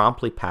to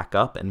promptly pack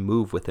up and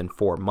move within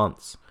 4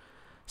 months.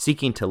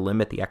 Seeking to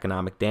limit the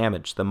economic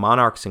damage, the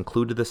monarchs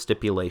included the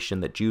stipulation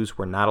that Jews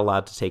were not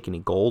allowed to take any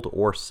gold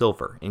or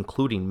silver,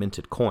 including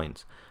minted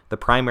coins, the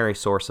primary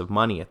source of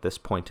money at this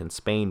point in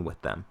Spain, with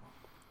them.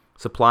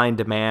 Supply and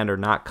demand are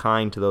not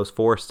kind to those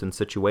forced in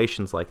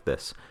situations like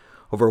this.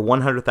 Over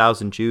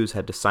 100,000 Jews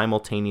had to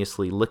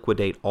simultaneously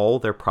liquidate all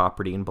their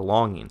property and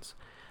belongings.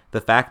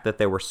 The fact that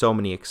there were so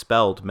many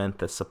expelled meant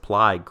that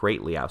supply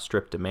greatly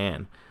outstripped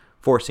demand,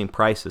 forcing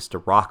prices to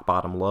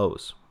rock-bottom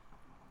lows.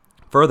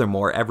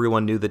 Furthermore,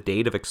 everyone knew the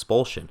date of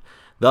expulsion,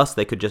 thus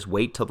they could just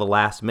wait till the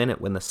last minute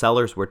when the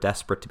sellers were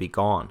desperate to be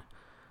gone.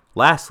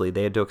 Lastly,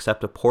 they had to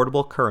accept a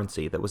portable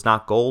currency that was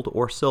not gold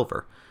or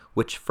silver,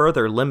 which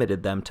further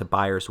limited them to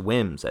buyers'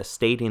 whims, as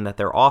stating that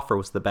their offer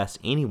was the best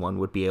anyone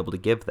would be able to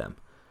give them.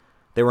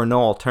 There were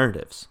no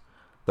alternatives.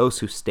 Those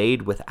who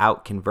stayed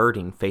without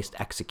converting faced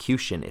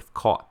execution if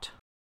caught.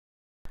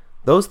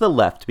 Those that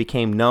left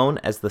became known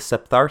as the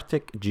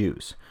Sephardic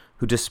Jews,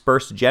 who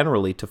dispersed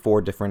generally to 4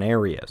 different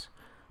areas: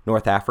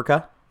 North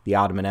Africa, the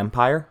Ottoman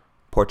Empire,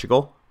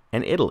 Portugal,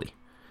 and Italy.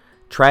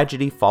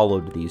 Tragedy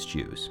followed these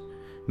Jews.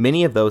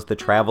 Many of those that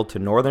traveled to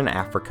northern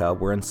Africa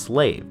were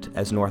enslaved,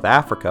 as North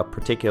Africa,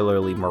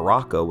 particularly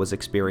Morocco, was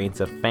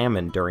experiencing a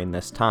famine during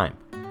this time.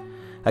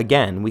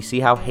 Again, we see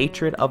how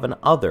hatred of an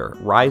other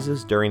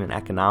rises during an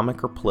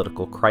economic or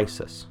political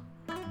crisis.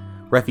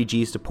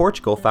 Refugees to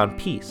Portugal found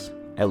peace,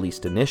 at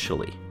least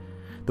initially.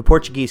 The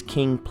Portuguese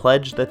king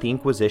pledged that the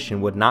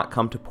Inquisition would not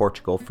come to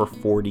Portugal for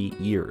 40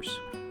 years.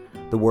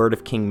 The word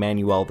of King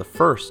Manuel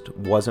I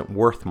wasn't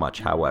worth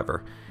much,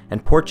 however,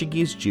 and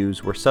Portuguese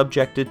Jews were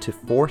subjected to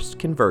forced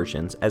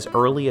conversions as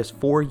early as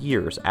 4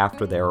 years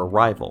after their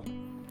arrival.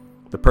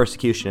 The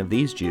persecution of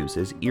these Jews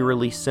is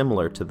eerily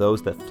similar to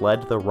those that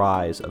fled the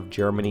rise of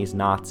Germany's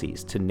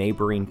Nazis to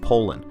neighboring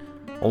Poland,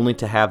 only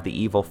to have the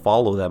evil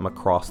follow them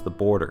across the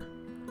border.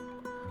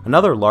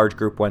 Another large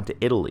group went to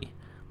Italy,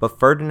 but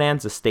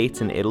Ferdinand's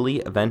estates in Italy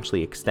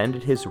eventually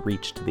extended his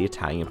reach to the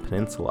Italian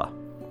peninsula.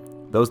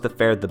 Those that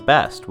fared the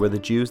best were the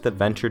Jews that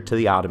ventured to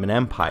the Ottoman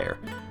Empire,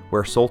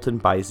 where Sultan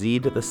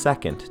Bayezid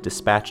II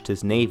dispatched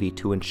his navy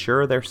to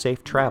ensure their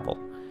safe travel.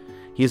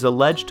 He is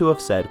alleged to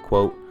have said,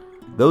 quote,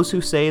 "Those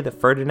who say that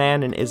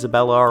Ferdinand and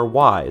Isabella are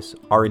wise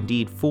are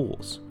indeed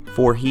fools,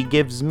 for he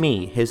gives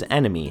me, his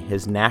enemy,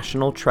 his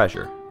national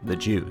treasure, the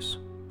Jews."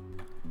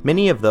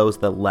 Many of those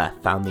that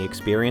left found the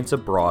experience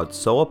abroad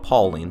so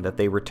appalling that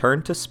they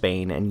returned to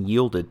Spain and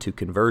yielded to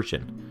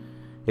conversion.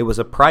 It was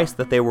a price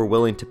that they were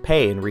willing to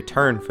pay in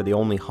return for the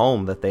only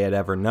home that they had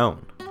ever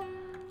known.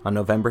 On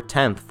November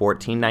 10,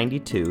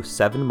 1492,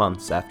 7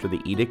 months after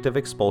the Edict of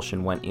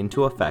Expulsion went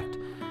into effect,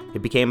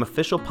 it became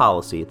official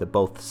policy that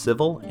both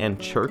civil and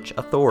church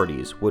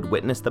authorities would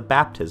witness the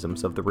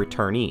baptisms of the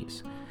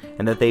returnees,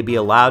 and that they be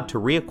allowed to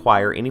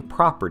reacquire any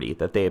property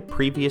that they had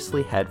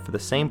previously had for the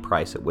same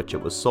price at which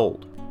it was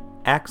sold.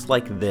 Acts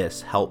like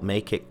this helped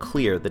make it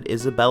clear that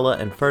Isabella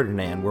and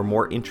Ferdinand were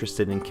more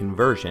interested in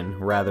conversion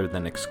rather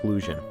than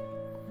exclusion.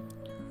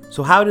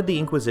 So how did the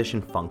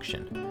Inquisition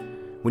function?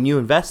 When you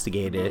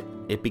investigate it,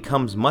 it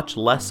becomes much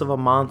less of a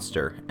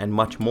monster and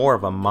much more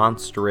of a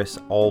monstrous,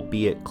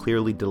 albeit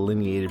clearly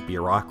delineated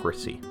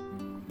bureaucracy.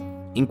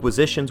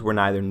 Inquisitions were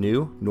neither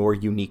new nor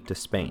unique to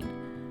Spain.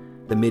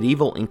 The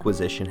medieval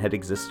Inquisition had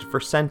existed for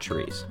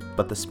centuries,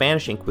 but the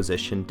Spanish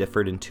Inquisition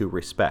differed in two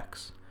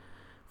respects.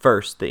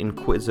 First, the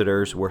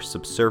inquisitors were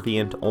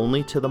subservient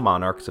only to the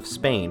monarchs of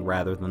Spain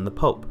rather than the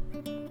Pope.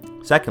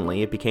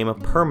 Secondly, it became a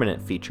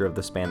permanent feature of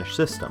the Spanish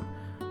system,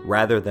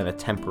 rather than a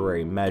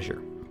temporary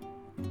measure.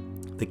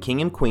 The king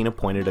and queen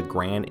appointed a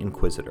Grand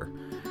Inquisitor,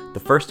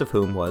 the first of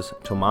whom was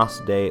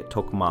Tomás de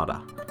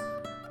Torquemada.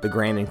 The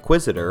Grand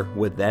Inquisitor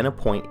would then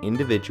appoint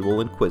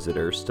individual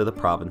inquisitors to the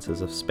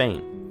provinces of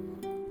Spain.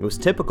 It was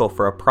typical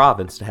for a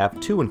province to have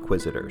 2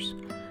 inquisitors,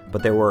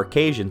 but there were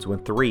occasions when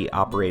 3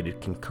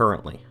 operated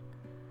concurrently.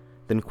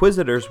 The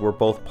inquisitors were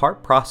both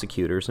part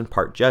prosecutors and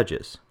part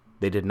judges.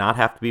 They did not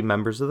have to be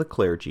members of the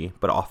clergy,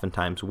 but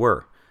oftentimes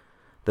were.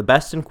 The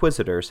best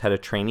inquisitors had a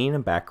training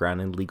and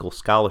background in legal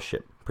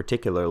scholarship,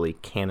 particularly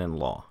canon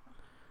law.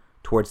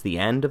 Towards the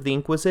end of the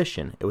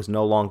Inquisition, it was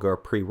no longer a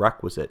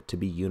prerequisite to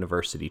be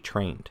university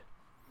trained.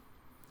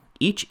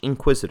 Each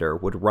inquisitor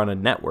would run a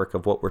network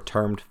of what were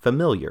termed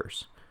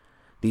familiars.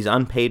 These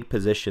unpaid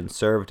positions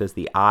served as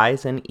the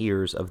eyes and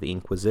ears of the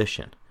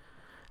Inquisition.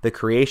 The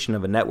creation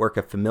of a network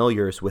of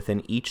familiars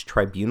within each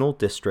tribunal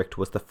district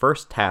was the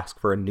first task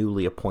for a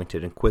newly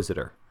appointed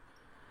inquisitor.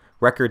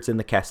 Records in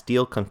the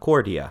Castile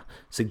Concordia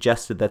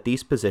suggested that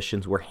these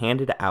positions were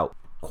handed out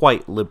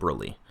quite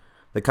liberally.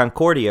 The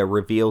Concordia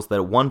reveals that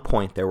at one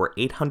point there were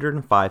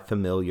 805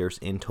 familiars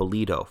in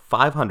Toledo,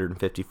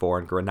 554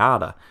 in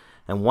Granada,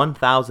 and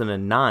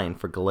 1,009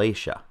 for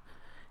Galicia.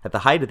 At the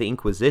height of the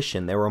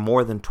Inquisition, there were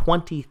more than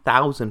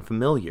 20,000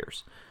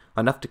 familiars,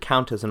 enough to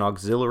count as an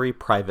auxiliary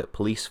private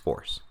police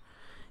force.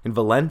 In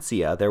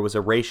Valencia, there was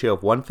a ratio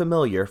of 1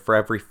 familiar for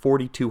every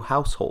 42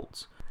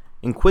 households.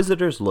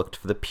 Inquisitors looked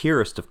for the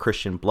purest of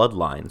Christian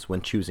bloodlines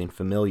when choosing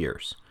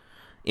familiars,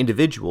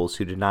 individuals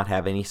who did not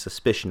have any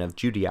suspicion of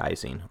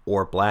Judaizing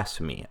or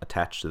blasphemy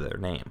attached to their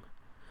name.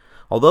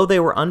 Although they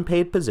were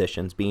unpaid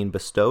positions, being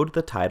bestowed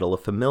the title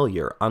of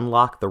familiar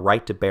unlocked the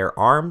right to bear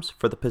arms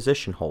for the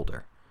position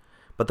holder.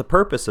 But the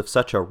purpose of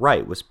such a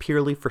right was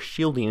purely for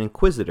shielding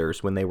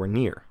inquisitors when they were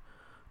near.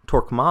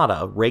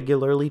 Torquemada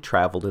regularly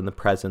traveled in the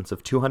presence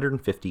of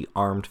 250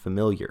 armed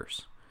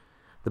familiars.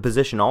 The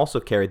position also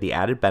carried the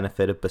added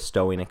benefit of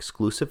bestowing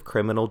exclusive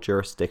criminal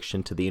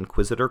jurisdiction to the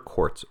inquisitor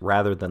courts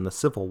rather than the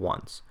civil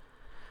ones.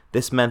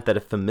 This meant that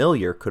a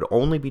familiar could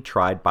only be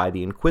tried by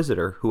the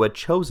inquisitor who had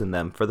chosen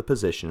them for the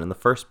position in the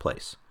first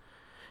place.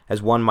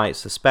 As one might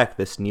suspect,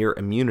 this near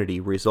immunity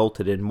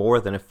resulted in more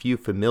than a few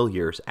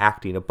familiars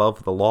acting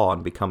above the law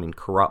and becoming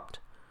corrupt.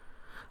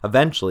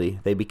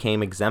 Eventually, they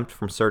became exempt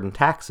from certain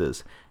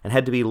taxes and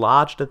had to be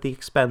lodged at the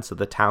expense of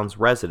the town's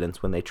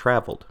residents when they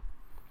traveled.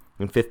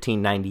 In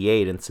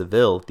 1598 in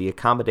Seville, the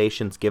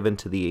accommodations given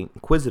to the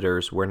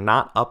inquisitors were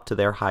not up to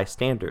their high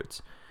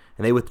standards,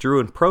 and they withdrew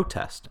in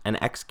protest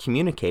and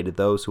excommunicated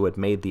those who had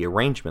made the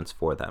arrangements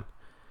for them.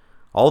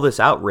 All this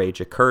outrage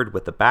occurred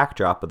with the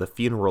backdrop of the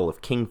funeral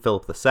of King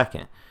Philip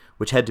II,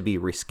 which had to be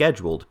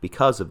rescheduled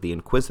because of the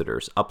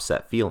inquisitors'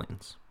 upset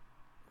feelings.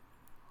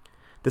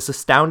 This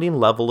astounding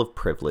level of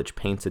privilege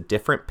paints a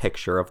different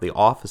picture of the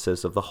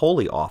offices of the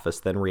Holy Office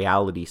than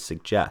reality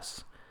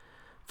suggests.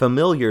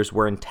 Familiars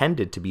were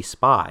intended to be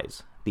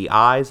spies, the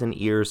eyes and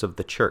ears of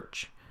the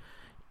Church.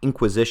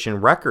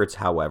 Inquisition records,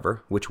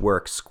 however, which were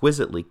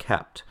exquisitely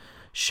kept,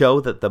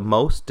 show that the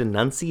most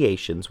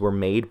denunciations were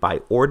made by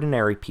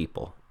ordinary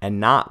people and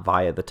not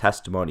via the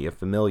testimony of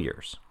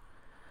familiars.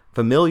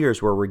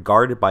 Familiars were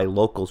regarded by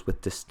locals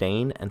with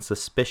disdain and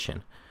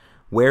suspicion.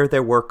 Where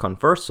there were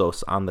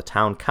conversos on the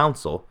town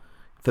council,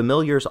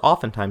 familiars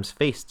oftentimes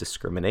faced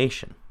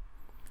discrimination.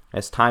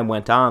 As time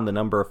went on, the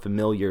number of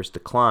familiars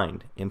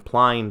declined,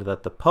 implying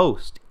that the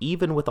post,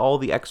 even with all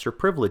the extra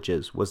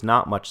privileges, was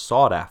not much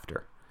sought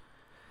after.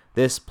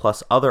 This,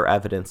 plus other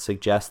evidence,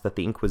 suggests that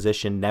the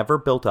Inquisition never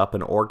built up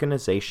an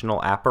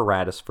organizational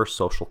apparatus for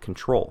social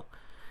control.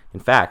 In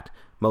fact,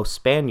 most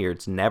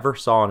Spaniards never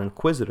saw an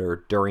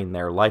inquisitor during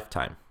their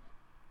lifetime.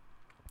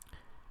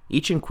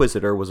 Each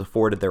inquisitor was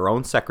afforded their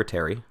own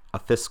secretary, a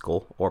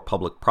fiscal or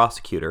public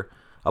prosecutor,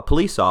 a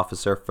police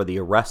officer for the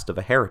arrest of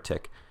a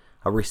heretic,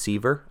 a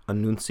receiver, a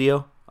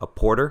nuncio, a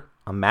porter,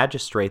 a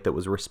magistrate that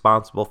was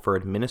responsible for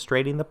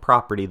administrating the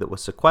property that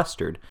was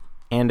sequestered,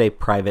 and a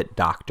private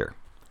doctor.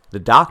 The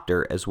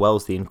doctor, as well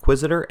as the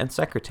inquisitor and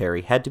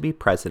secretary, had to be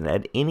present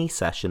at any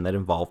session that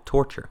involved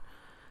torture.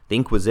 The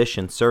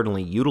Inquisition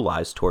certainly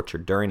utilized torture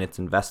during its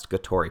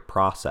investigatory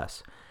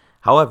process.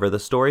 However, the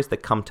stories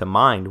that come to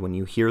mind when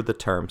you hear the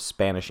term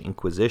Spanish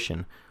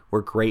Inquisition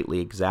were greatly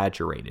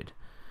exaggerated,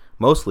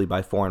 mostly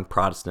by foreign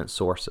Protestant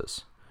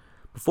sources.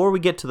 Before we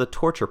get to the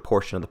torture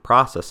portion of the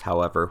process,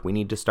 however, we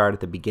need to start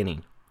at the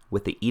beginning,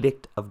 with the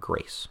Edict of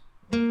Grace.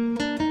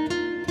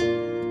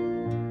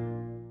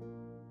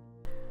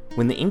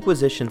 When the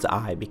Inquisition's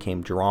eye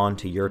became drawn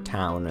to your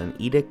town, an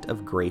Edict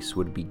of Grace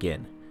would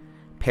begin.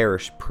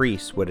 Parish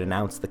priests would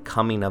announce the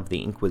coming of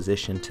the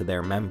Inquisition to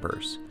their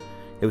members.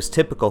 It was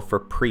typical for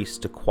priests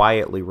to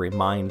quietly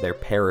remind their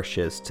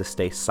parishes to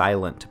stay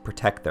silent to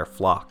protect their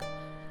flock.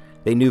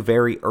 They knew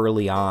very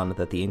early on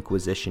that the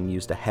Inquisition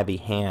used a heavy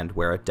hand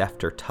where a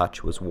defter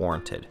touch was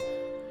warranted.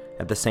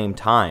 At the same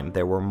time,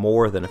 there were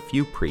more than a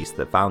few priests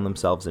that found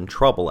themselves in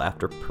trouble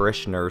after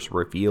parishioners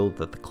revealed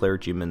that the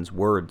clergyman's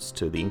words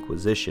to the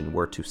Inquisition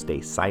were to stay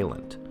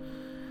silent.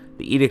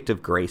 The Edict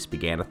of Grace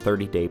began a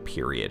 30-day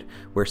period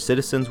where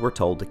citizens were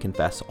told to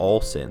confess all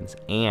sins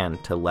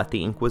and to let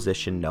the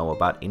Inquisition know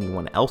about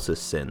anyone else's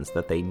sins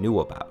that they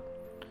knew about.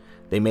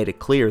 They made it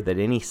clear that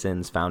any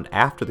sins found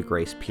after the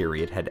grace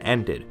period had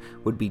ended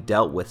would be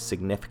dealt with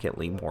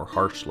significantly more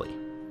harshly.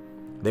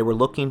 They were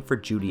looking for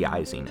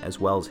Judaizing as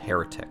well as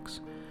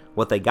heretics.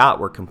 What they got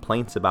were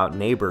complaints about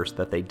neighbors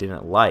that they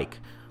didn't like,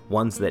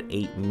 ones that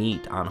ate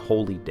meat on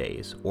holy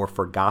days, or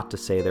forgot to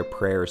say their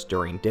prayers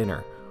during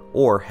dinner,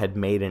 or had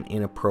made an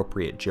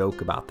inappropriate joke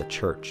about the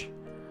church.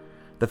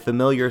 The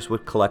familiars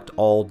would collect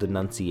all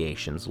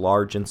denunciations,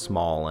 large and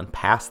small, and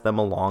pass them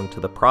along to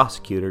the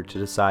prosecutor to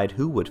decide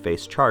who would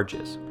face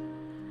charges.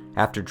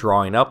 After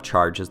drawing up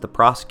charges, the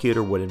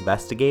prosecutor would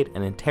investigate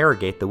and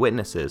interrogate the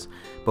witnesses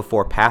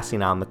before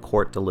passing on the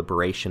court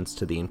deliberations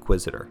to the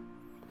inquisitor.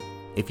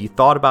 If you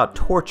thought about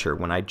torture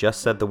when I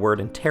just said the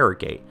word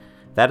interrogate,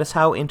 that is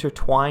how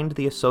intertwined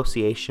the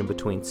association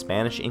between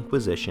Spanish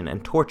Inquisition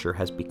and torture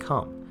has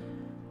become.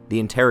 The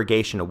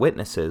interrogation of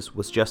witnesses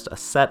was just a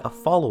set of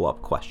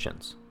follow-up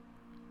questions.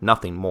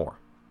 Nothing more.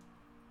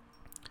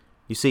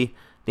 You see,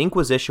 the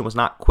Inquisition was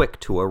not quick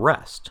to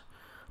arrest.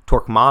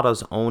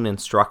 Torquemada's own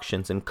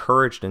instructions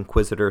encouraged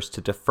inquisitors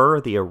to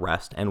defer the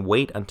arrest and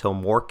wait until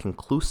more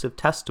conclusive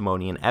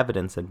testimony and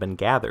evidence had been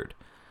gathered.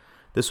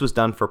 This was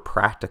done for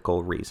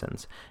practical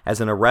reasons,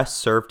 as an arrest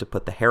served to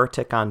put the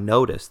heretic on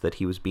notice that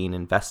he was being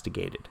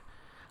investigated.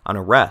 An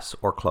arrest,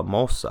 or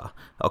clamosa,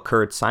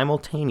 occurred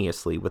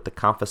simultaneously with the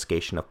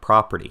confiscation of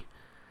property.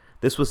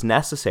 This was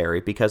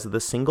necessary because of the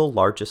single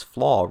largest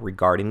flaw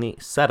regarding the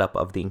setup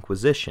of the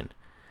Inquisition,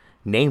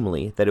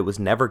 namely that it was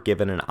never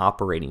given an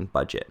operating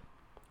budget.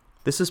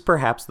 This is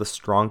perhaps the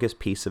strongest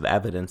piece of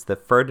evidence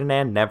that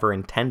Ferdinand never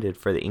intended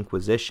for the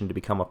Inquisition to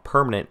become a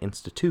permanent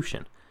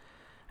institution.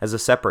 As a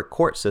separate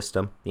court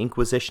system, the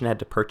Inquisition had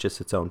to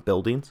purchase its own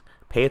buildings,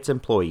 pay its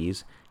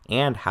employees,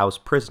 and house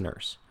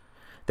prisoners.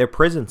 Their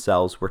prison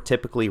cells were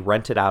typically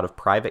rented out of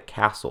private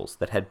castles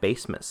that had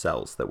basement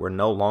cells that were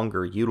no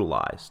longer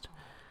utilized.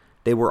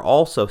 They were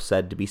also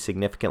said to be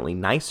significantly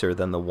nicer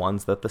than the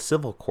ones that the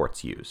civil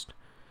courts used.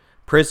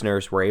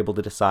 Prisoners were able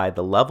to decide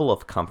the level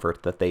of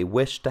comfort that they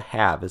wished to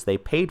have as they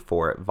paid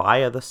for it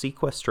via the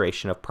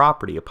sequestration of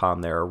property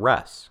upon their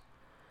arrests.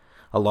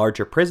 A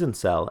larger prison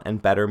cell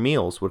and better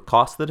meals would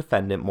cost the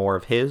defendant more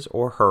of his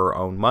or her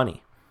own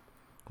money.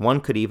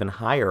 One could even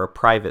hire a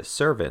private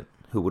servant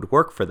who would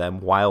work for them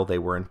while they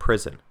were in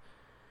prison.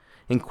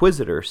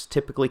 Inquisitors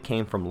typically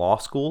came from law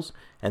schools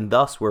and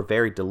thus were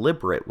very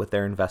deliberate with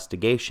their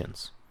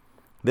investigations.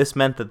 This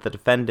meant that the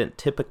defendant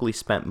typically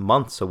spent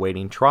months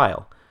awaiting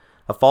trial.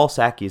 A false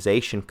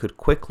accusation could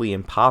quickly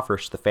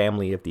impoverish the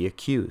family of the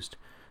accused,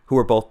 who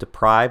were both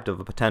deprived of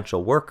a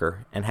potential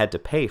worker and had to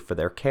pay for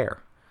their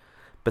care.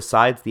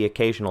 Besides the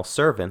occasional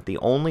servant, the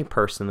only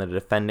person that a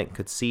defendant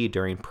could see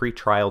during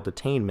pretrial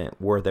detainment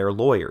were their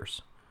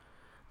lawyers.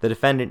 The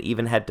defendant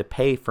even had to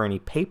pay for any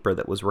paper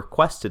that was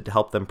requested to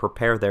help them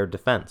prepare their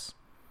defense.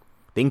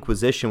 The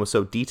Inquisition was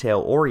so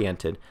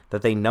detail-oriented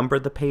that they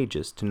numbered the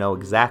pages to know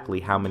exactly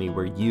how many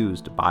were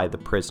used by the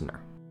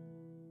prisoner.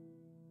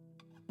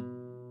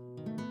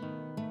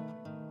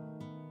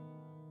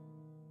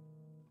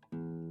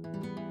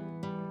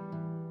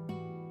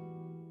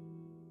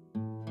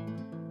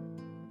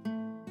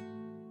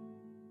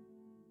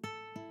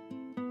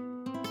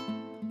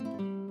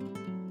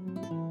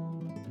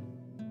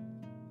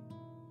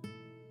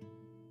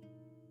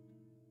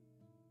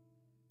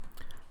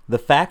 The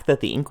fact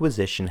that the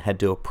Inquisition had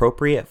to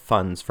appropriate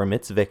funds from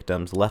its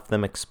victims left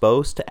them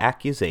exposed to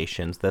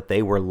accusations that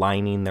they were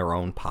lining their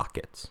own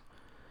pockets.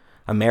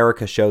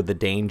 America showed the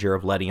danger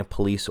of letting a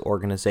police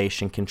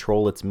organization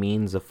control its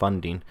means of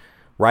funding.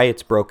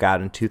 Riots broke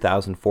out in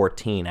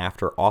 2014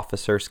 after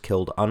officers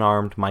killed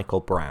unarmed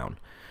Michael Brown,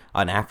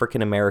 an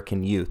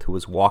African-American youth who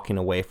was walking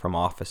away from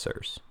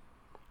officers.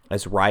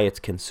 As riots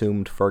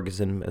consumed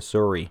Ferguson,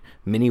 Missouri,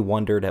 many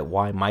wondered at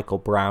why Michael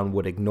Brown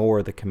would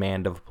ignore the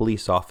command of a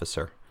police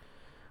officer.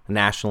 A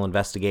national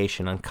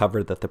investigation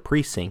uncovered that the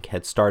precinct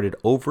had started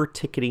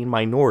over-ticketing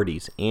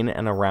minorities in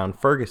and around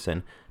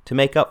Ferguson to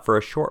make up for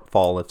a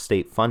shortfall of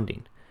state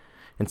funding.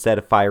 Instead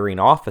of firing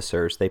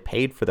officers, they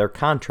paid for their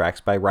contracts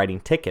by writing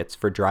tickets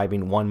for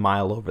driving 1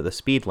 mile over the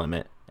speed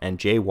limit and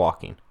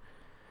jaywalking.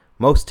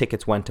 Most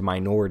tickets went to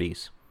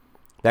minorities.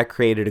 That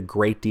created a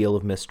great deal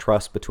of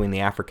mistrust between the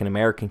African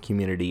American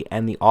community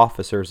and the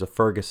officers of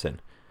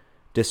Ferguson.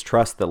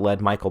 Distrust that led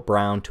Michael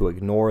Brown to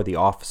ignore the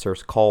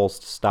officers' calls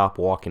to stop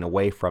walking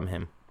away from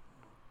him.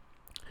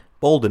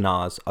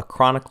 Boldenaz, a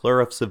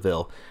chronicler of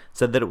Seville,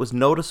 said that it was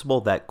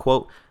noticeable that,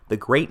 quote, the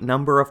great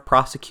number of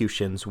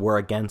prosecutions were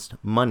against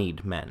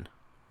moneyed men.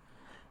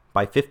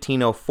 By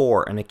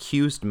 1504, an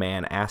accused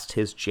man asked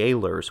his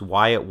jailers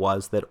why it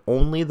was that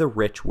only the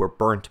rich were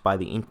burnt by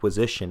the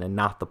Inquisition and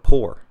not the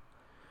poor.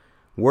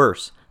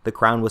 Worse, the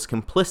crown was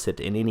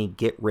complicit in any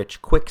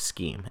get-rich-quick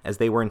scheme, as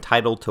they were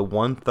entitled to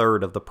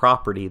 1/3 of the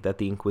property that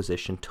the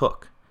Inquisition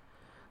took.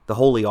 The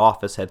Holy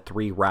Office had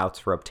 3 routes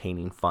for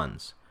obtaining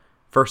funds.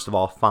 First of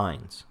all,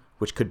 fines,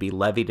 which could be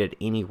levied at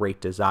any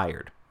rate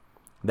desired.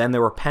 Then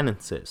there were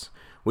penances,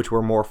 which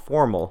were more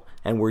formal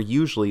and were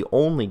usually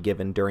only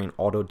given during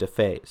auto de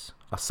fe,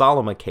 a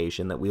solemn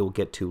occasion that we will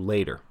get to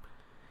later.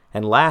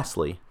 And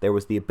lastly, there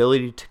was the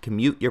ability to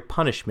commute your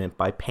punishment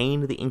by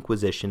paying the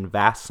Inquisition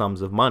vast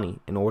sums of money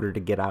in order to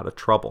get out of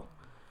trouble.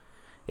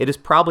 It is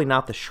probably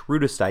not the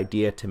shrewdest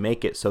idea to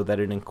make it so that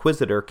an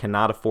inquisitor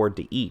cannot afford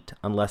to eat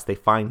unless they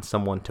find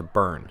someone to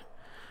burn.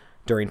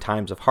 During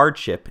times of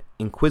hardship,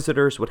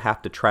 inquisitors would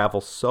have to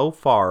travel so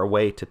far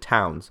away to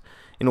towns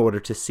in order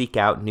to seek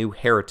out new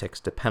heretics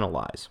to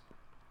penalize.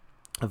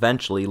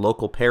 Eventually,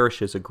 local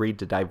parishes agreed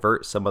to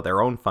divert some of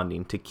their own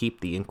funding to keep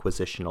the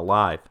Inquisition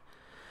alive.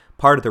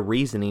 Part of the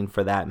reasoning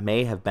for that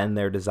may have been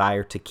their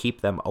desire to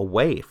keep them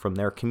away from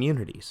their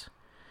communities.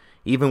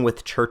 Even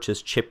with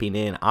churches chipping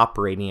in,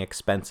 operating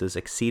expenses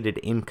exceeded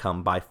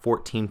income by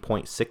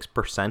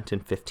 14.6% in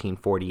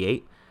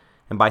 1548,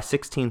 and by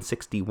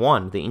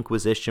 1661 the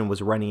Inquisition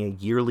was running a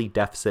yearly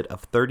deficit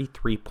of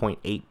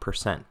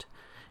 33.8%,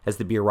 as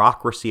the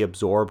bureaucracy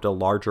absorbed a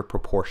larger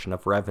proportion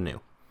of revenue.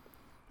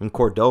 In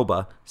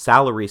Cordoba,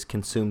 salaries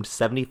consumed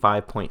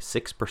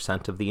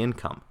 75.6% of the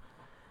income.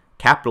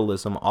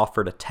 Capitalism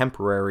offered a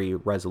temporary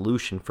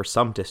resolution for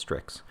some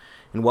districts.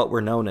 In what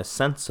were known as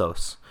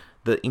censos,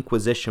 the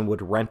Inquisition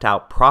would rent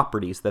out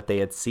properties that they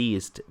had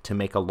seized to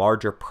make a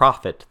larger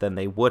profit than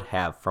they would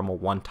have from a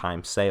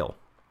one-time sale.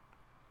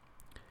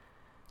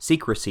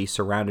 Secrecy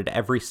surrounded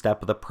every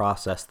step of the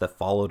process that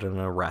followed an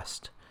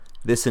arrest.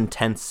 This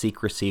intense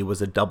secrecy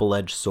was a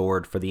double-edged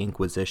sword for the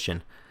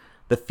Inquisition.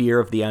 The fear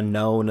of the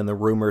unknown and the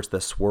rumors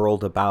that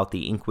swirled about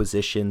the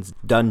Inquisition's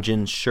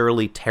dungeons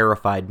surely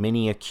terrified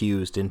many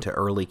accused into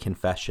early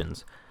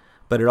confessions,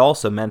 but it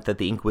also meant that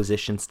the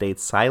Inquisition stayed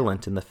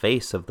silent in the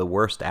face of the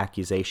worst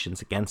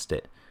accusations against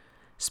it.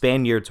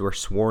 Spaniards were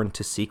sworn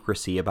to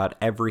secrecy about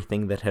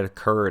everything that had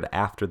occurred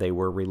after they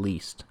were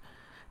released.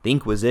 The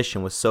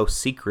Inquisition was so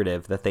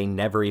secretive that they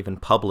never even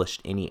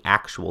published any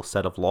actual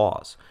set of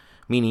laws,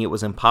 meaning it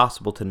was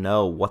impossible to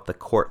know what the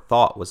court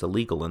thought was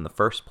illegal in the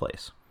first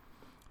place.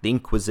 The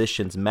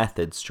Inquisition's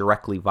methods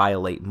directly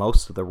violate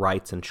most of the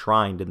rights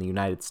enshrined in the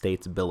United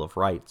States Bill of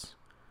Rights.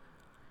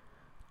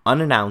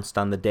 Unannounced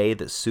on the day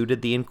that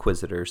suited the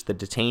inquisitors, the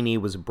detainee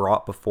was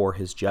brought before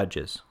his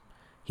judges.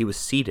 He was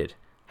seated,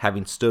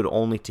 having stood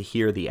only to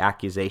hear the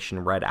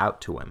accusation read out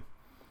to him.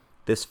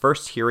 This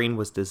first hearing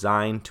was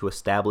designed to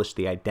establish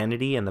the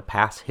identity and the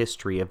past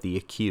history of the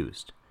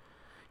accused.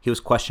 He was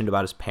questioned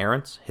about his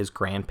parents, his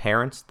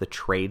grandparents, the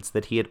trades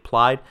that he had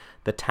plied,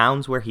 the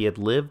towns where he had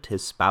lived,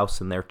 his spouse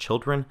and their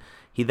children.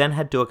 He then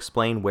had to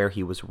explain where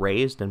he was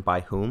raised and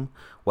by whom,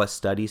 what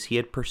studies he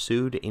had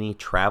pursued, any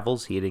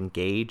travels he had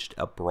engaged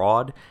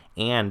abroad,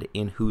 and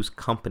in whose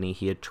company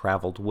he had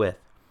traveled with.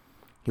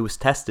 He was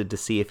tested to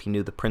see if he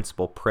knew the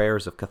principal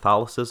prayers of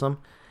Catholicism,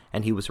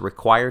 and he was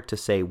required to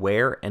say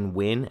where and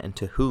when and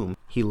to whom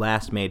he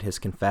last made his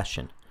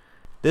confession.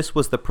 This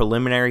was the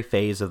preliminary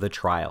phase of the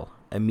trial.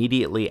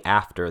 Immediately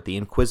after, the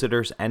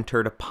inquisitors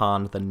entered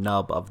upon the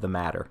nub of the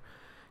matter.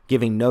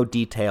 Giving no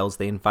details,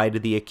 they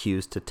invited the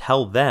accused to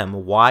tell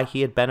them why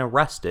he had been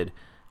arrested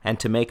and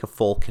to make a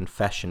full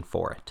confession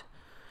for it.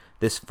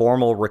 This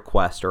formal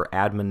request or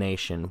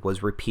admonition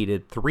was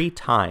repeated 3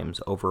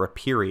 times over a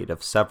period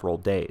of several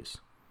days.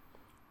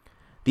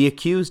 The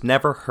accused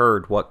never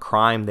heard what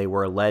crime they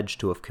were alleged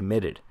to have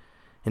committed.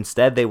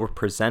 Instead, they were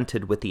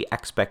presented with the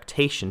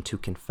expectation to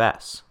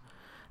confess.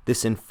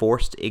 This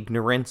enforced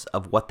ignorance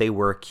of what they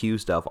were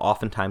accused of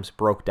oftentimes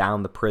broke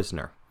down the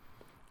prisoner.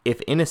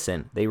 If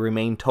innocent, they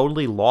remained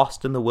totally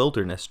lost in the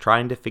wilderness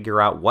trying to figure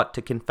out what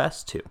to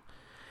confess to.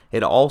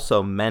 It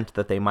also meant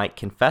that they might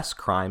confess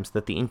crimes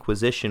that the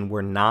Inquisition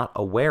were not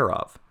aware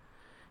of.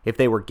 If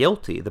they were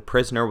guilty, the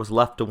prisoner was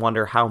left to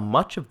wonder how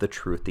much of the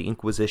truth the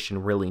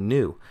Inquisition really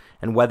knew,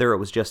 and whether it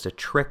was just a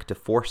trick to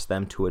force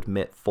them to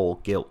admit full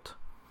guilt.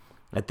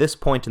 At this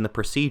point in the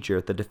procedure,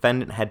 the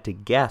defendant had to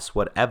guess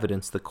what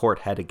evidence the court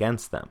had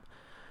against them.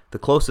 The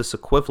closest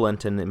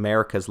equivalent in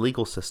America's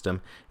legal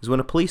system is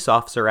when a police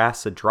officer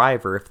asks a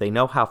driver if they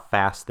know how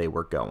fast they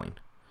were going.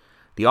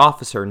 The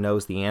officer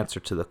knows the answer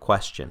to the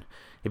question.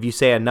 If you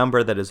say a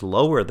number that is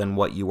lower than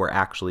what you were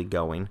actually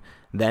going,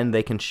 then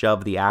they can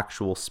shove the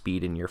actual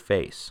speed in your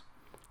face.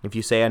 If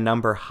you say a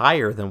number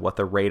higher than what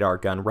the radar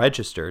gun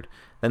registered,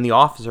 then the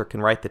officer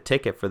can write the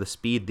ticket for the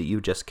speed that you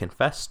just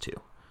confessed to.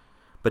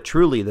 But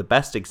truly, the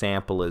best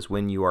example is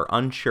when you are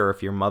unsure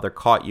if your mother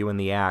caught you in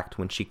the act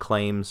when she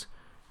claims,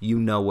 "You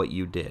know what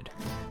you did."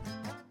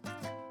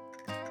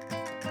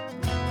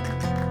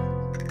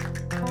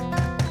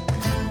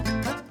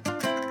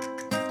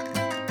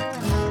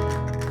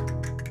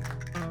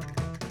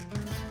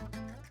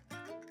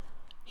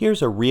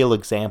 Here's a real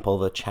example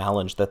of a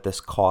challenge that this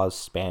caused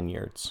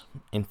Spaniards.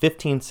 In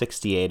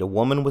 1568, a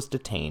woman was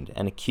detained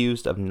and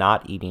accused of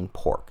not eating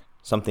pork,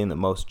 something that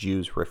most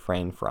Jews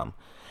refrain from,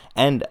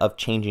 and of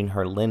changing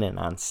her linen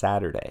on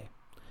Saturday.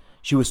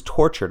 She was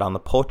tortured on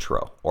the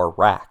potro, or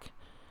rack.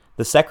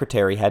 The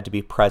secretary had to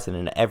be present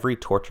in every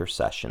torture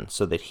session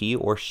so that he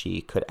or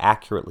she could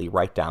accurately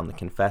write down the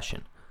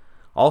confession.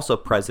 Also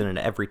present in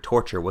every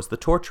torture was the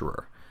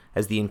torturer,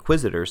 as the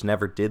inquisitors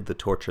never did the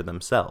torture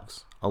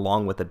themselves,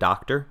 along with the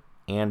doctor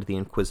and the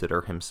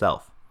inquisitor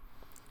himself.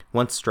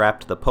 Once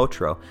strapped to the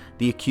potro,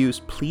 the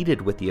accused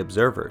pleaded with the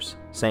observers,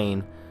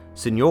 saying,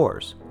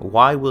 "Signors,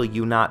 why will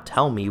you not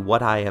tell me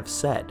what I have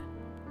said?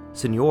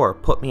 Signor,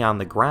 put me on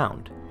the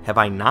ground. Have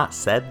I not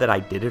said that I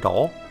did it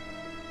all?"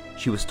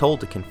 She was told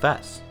to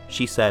confess.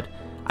 She said,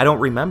 "I don't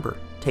remember.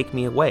 Take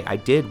me away. I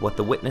did what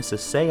the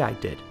witnesses say I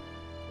did."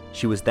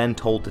 She was then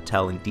told to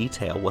tell in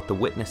detail what the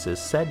witnesses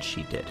said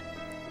she did.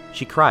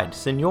 She cried,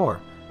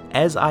 "Signor,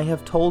 as I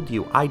have told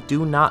you, I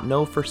do not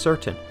know for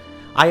certain.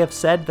 I have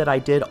said that I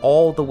did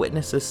all the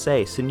witnesses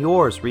say.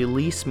 Signors,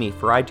 release me,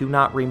 for I do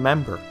not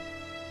remember."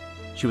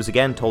 She was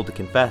again told to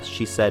confess.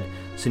 She said,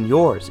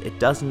 "Signors, it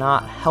does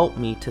not help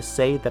me to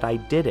say that I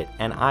did it,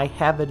 and I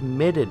have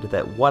admitted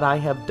that what I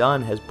have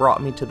done has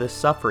brought me to this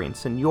suffering.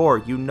 Signor,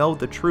 you know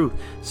the truth.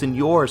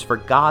 Signors, for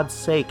God's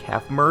sake,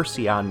 have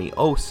mercy on me.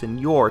 Oh,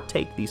 Signor,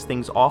 take these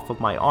things off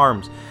of my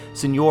arms.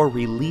 Signor,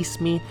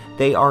 release me.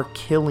 They are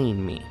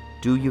killing me.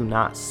 Do you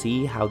not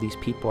see how these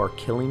people are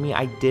killing me?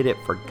 I did it.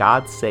 For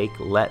God's sake,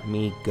 let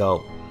me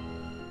go."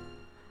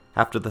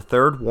 After the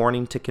third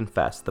warning to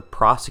confess, the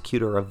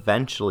prosecutor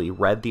eventually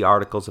read the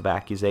articles of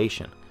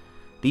accusation.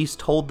 These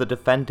told the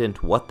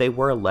defendant what they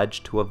were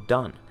alleged to have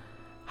done.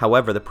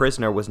 However, the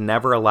prisoner was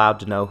never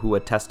allowed to know who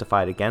had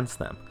testified against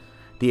them.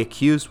 The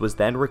accused was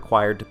then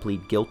required to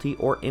plead guilty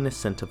or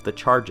innocent of the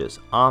charges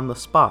on the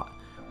spot,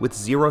 with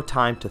zero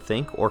time to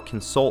think or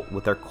consult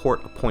with their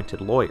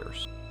court-appointed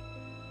lawyers.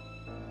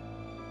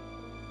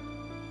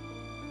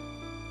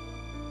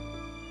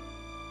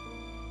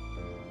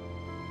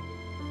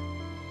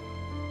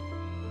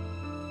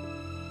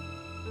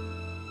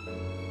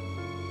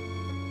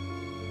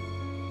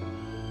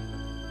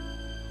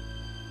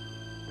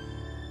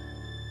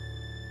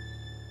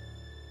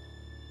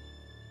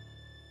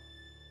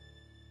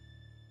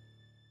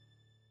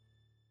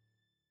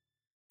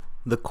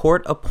 The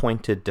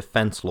court-appointed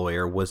defense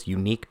lawyer was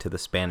unique to the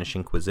Spanish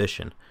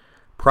Inquisition.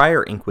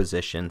 Prior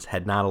Inquisitions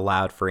had not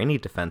allowed for any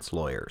defense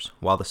lawyers,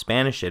 while the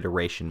Spanish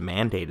iteration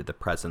mandated the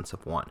presence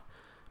of one,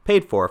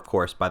 paid for, of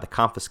course, by the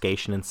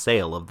confiscation and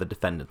sale of the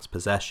defendant's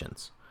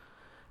possessions.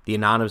 The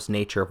anonymous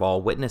nature of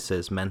all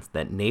witnesses meant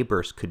that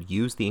neighbors could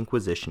use the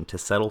Inquisition to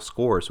settle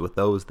scores with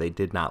those they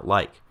did not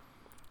like.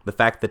 The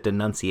fact that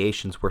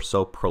denunciations were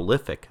so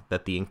prolific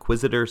that the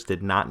inquisitors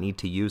did not need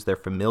to use their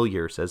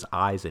familiars as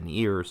eyes and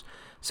ears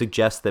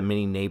suggests that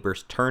many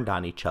neighbors turned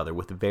on each other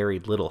with very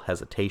little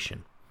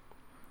hesitation.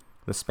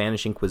 The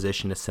Spanish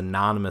Inquisition is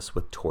synonymous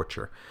with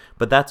torture,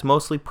 but that's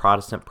mostly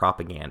Protestant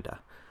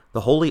propaganda.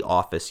 The Holy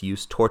Office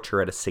used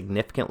torture at a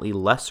significantly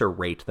lesser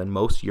rate than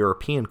most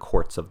European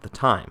courts of the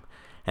time,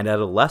 and at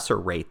a lesser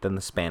rate than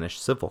the Spanish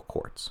civil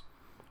courts.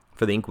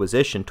 For the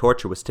Inquisition,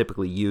 torture was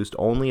typically used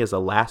only as a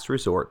last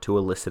resort to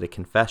elicit a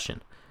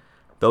confession.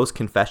 Those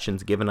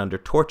confessions given under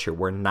torture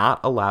were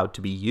not allowed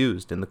to be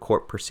used in the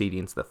court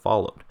proceedings that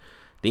followed.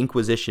 The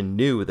Inquisition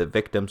knew that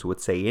victims would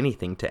say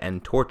anything to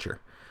end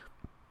torture.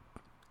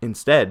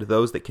 Instead,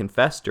 those that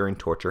confessed during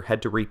torture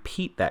had to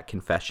repeat that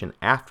confession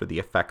after the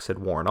effects had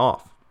worn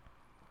off.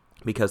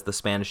 Because the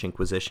Spanish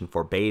Inquisition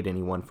forbade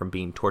anyone from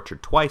being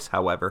tortured twice,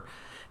 however,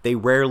 they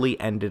rarely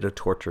ended a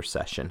torture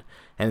session,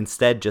 and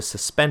instead just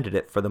suspended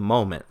it for the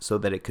moment so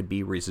that it could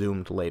be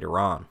resumed later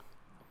on.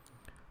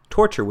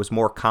 Torture was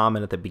more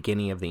common at the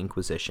beginning of the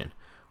Inquisition,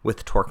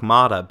 with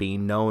Torquemada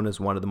being known as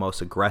one of the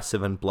most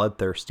aggressive and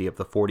bloodthirsty of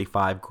the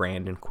 45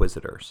 Grand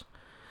Inquisitors.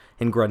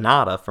 In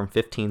Granada from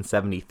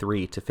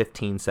 1573 to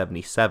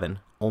 1577,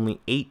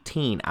 only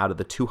 18 out of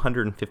the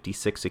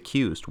 256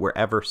 accused were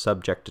ever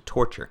subject to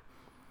torture.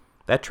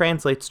 That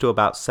translates to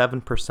about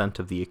 7%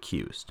 of the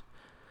accused.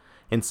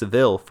 In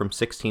Seville from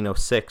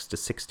 1606 to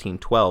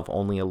 1612,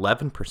 only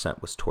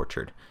 11% was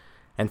tortured.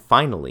 And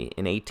finally,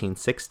 in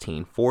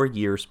 1816, 4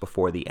 years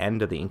before the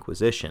end of the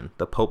Inquisition,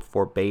 the Pope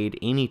forbade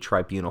any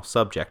tribunal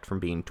subject from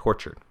being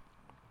tortured.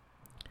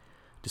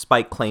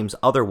 Despite claims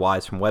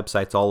otherwise from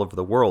websites all over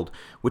the world,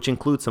 which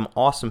include some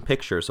awesome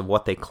pictures of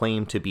what they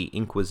claim to be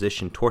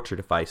Inquisition torture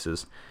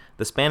devices,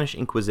 the Spanish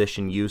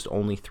Inquisition used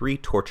only 3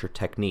 torture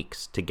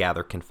techniques to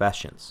gather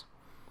confessions.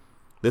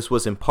 This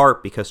was in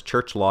part because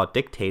church law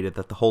dictated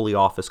that the Holy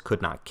Office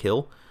could not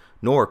kill,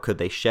 nor could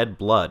they shed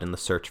blood in the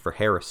search for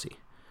heresy.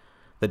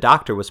 The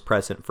doctor was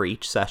present for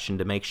each session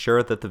to make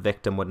sure that the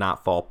victim would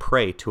not fall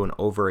prey to an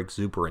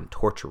over-exuberant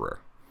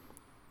torturer.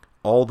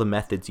 All the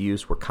methods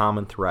used were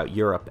common throughout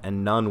Europe,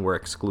 and none were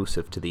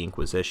exclusive to the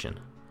Inquisition.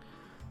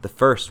 The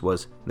first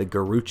was the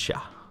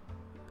garrucha.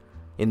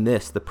 In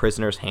this, the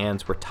prisoners'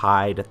 hands were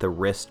tied at the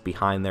wrist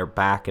behind their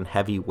back and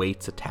heavy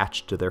weights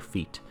attached to their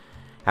feet.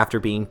 After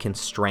being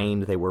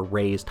constrained, they were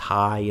raised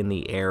high in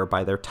the air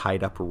by their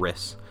tied-up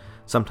wrists,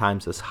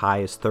 sometimes as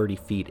high as 30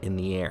 feet in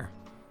the air.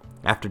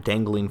 After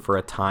dangling for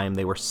a time,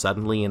 they were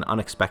suddenly and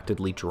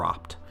unexpectedly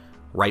dropped.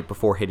 Right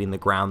before hitting the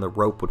ground, the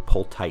rope would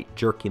pull tight,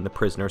 jerking the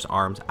prisoners'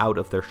 arms out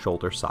of their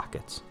shoulder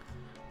sockets.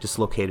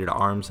 Dislocated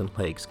arms and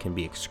legs can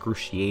be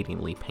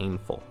excruciatingly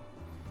painful.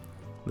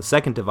 The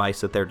second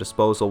device at their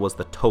disposal was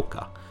the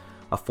toca,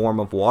 a form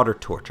of water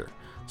torture,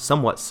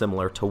 somewhat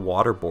similar to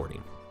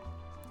waterboarding.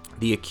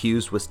 The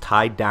accused was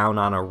tied down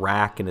on a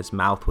rack and his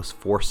mouth was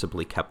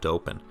forcibly kept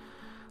open.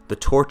 The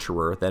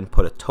torturer then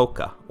put a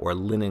toca, or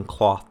linen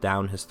cloth,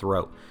 down his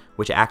throat,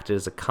 which acted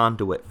as a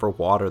conduit for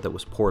water that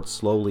was poured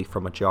slowly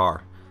from a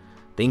jar.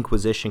 The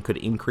Inquisition could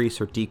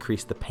increase or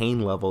decrease the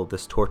pain level of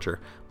this torture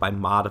by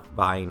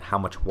modifying how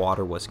much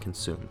water was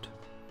consumed.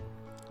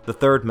 The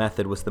third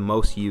method was the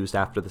most used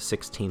after the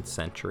 16th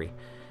century.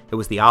 It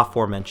was the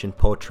aforementioned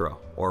potro,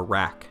 or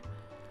rack.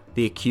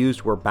 The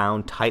accused were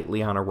bound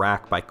tightly on a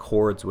rack by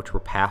cords which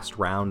were passed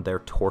round their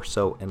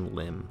torso and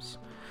limbs.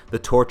 The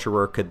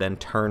torturer could then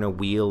turn a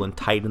wheel and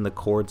tighten the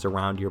cords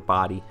around your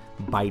body,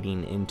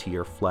 biting into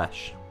your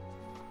flesh.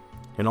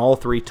 In all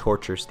 3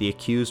 tortures, the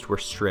accused were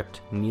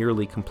stripped,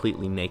 nearly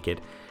completely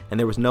naked, and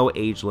there was no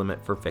age limit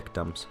for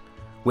victims.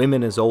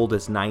 Women as old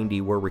as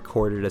 90 were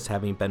recorded as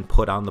having been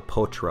put on the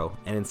potro,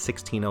 and in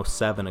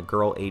 1607 a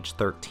girl aged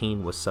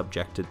 13 was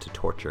subjected to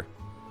torture.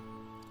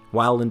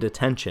 While in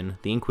detention,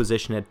 the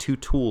Inquisition had 2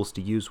 tools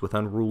to use with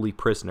unruly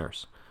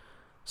prisoners.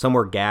 Some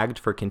were gagged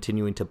for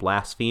continuing to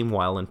blaspheme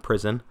while in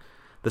prison.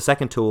 The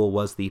second tool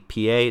was the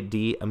pie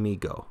de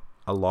amigo,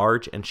 a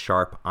large and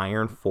sharp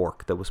iron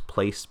fork that was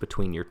placed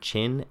between your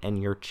chin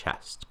and your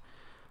chest.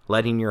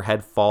 Letting your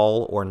head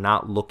fall or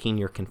not looking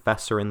your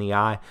confessor in the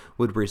eye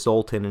would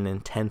result in an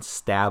intense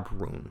stab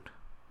wound.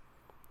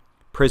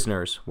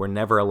 Prisoners were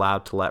never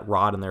allowed to let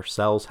rot in their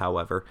cells,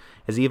 however,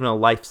 as even a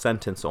life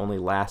sentence only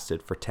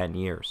lasted for 10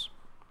 years.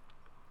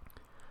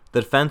 The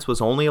defense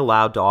was only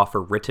allowed to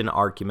offer written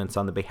arguments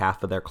on the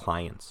behalf of their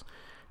clients.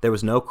 There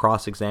was no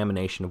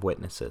cross-examination of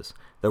witnesses.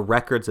 The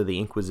records of the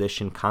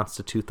Inquisition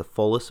constitute the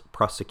fullest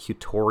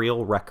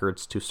prosecutorial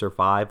records to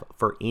survive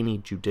for any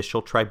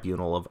judicial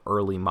tribunal of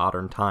early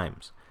modern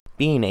times.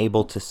 Being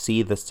able to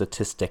see the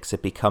statistics,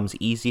 it becomes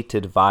easy to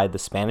divide the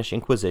Spanish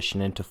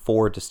Inquisition into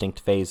 4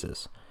 distinct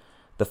phases.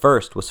 The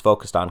first was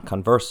focused on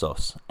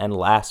conversos and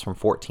lasts from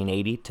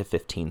 1480 to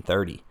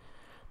 1530.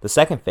 The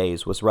second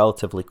phase was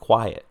relatively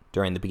quiet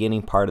during the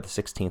beginning part of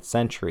the 16th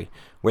century,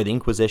 where the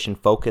Inquisition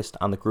focused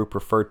on the group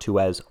referred to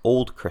as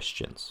Old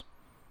Christians.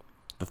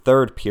 The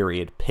third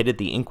period pitted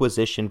the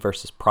Inquisition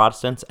versus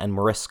Protestants and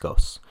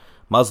Moriscos,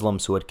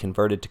 Muslims who had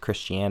converted to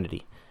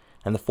Christianity,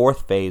 and the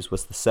fourth phase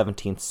was the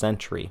 17th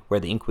century, where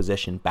the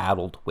Inquisition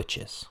battled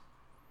witches.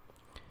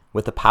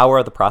 With the power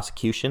of the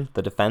prosecution,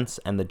 the defense,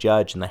 and the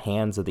judge in the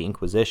hands of the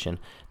Inquisition,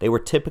 they were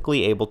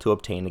typically able to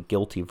obtain a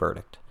guilty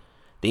verdict.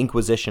 The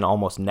Inquisition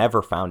almost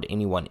never found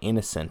anyone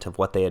innocent of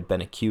what they had been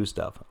accused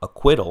of.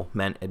 Acquittal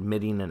meant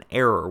admitting an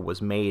error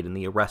was made in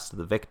the arrest of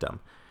the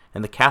victim,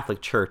 and the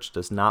Catholic Church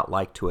does not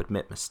like to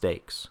admit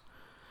mistakes.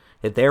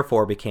 It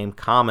therefore became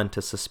common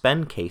to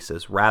suspend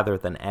cases rather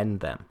than end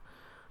them.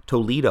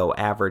 Toledo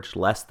averaged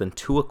less than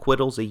 2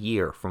 acquittals a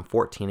year from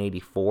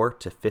 1484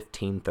 to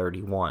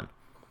 1531.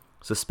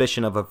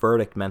 Suspicion of a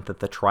verdict meant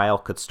that the trial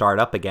could start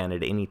up again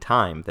at any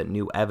time that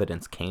new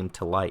evidence came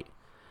to light.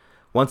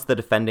 Once the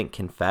defendant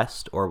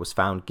confessed or was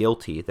found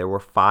guilty, there were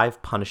 5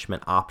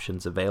 punishment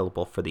options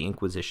available for the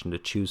Inquisition to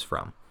choose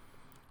from.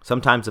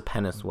 Sometimes a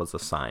penance was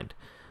assigned,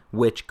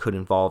 which could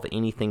involve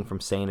anything from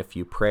saying a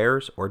few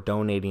prayers or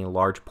donating a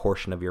large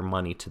portion of your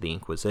money to the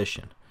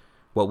Inquisition,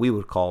 what we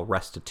would call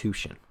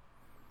restitution.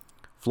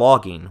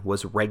 Flogging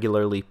was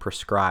regularly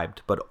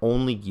prescribed, but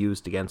only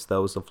used against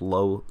those of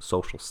low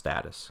social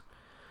status.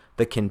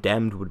 The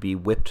condemned would be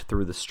whipped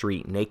through the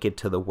street naked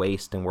to the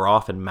waist and were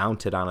often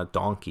mounted on a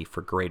donkey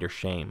for greater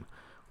shame.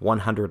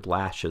 100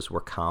 lashes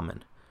were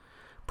common.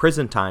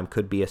 Prison time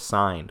could be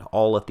assigned,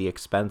 all at the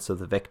expense of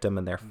the victim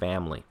and their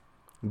family.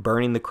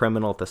 Burning the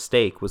criminal at the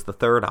stake was the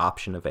third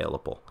option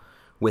available.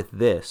 With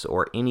this,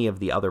 or any of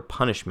the other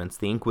punishments,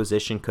 the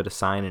Inquisition could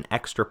assign an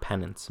extra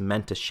penance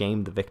meant to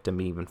shame the victim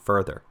even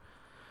further.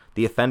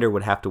 The offender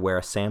would have to wear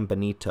a San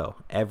Benito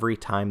every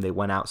time they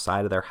went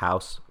outside of their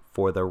house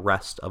for the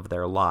rest of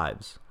their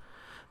lives.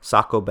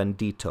 Sacco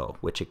Bendito,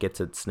 which it gets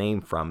its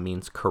name from,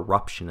 means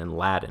corruption in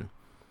Latin.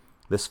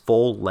 This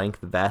full-length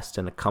vest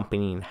and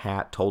accompanying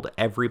hat told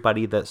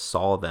everybody that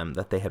saw them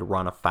that they had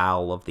run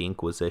afoul of the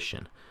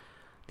Inquisition.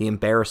 The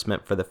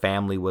embarrassment for the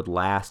family would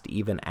last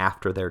even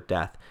after their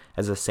death,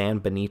 as a San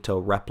Benito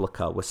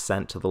replica was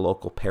sent to the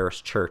local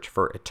parish church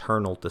for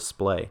eternal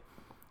display.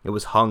 It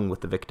was hung with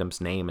the victim's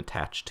name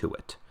attached to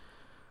it.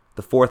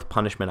 The fourth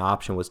punishment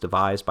option was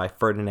devised by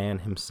Ferdinand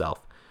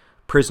himself.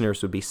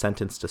 Prisoners would be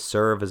sentenced to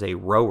serve as a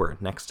rower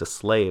next to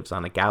slaves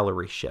on a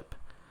gallery ship.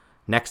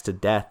 Next to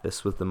death,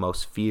 this was the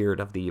most feared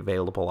of the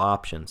available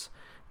options.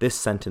 This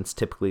sentence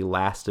typically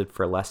lasted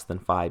for less than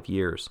 5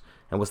 years,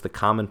 and was the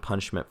common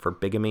punishment for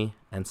bigamy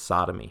and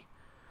sodomy.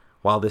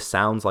 While this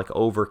sounds like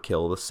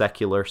overkill, the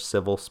secular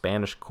civil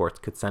Spanish courts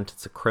could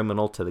sentence a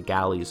criminal to the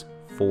galleys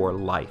for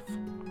life.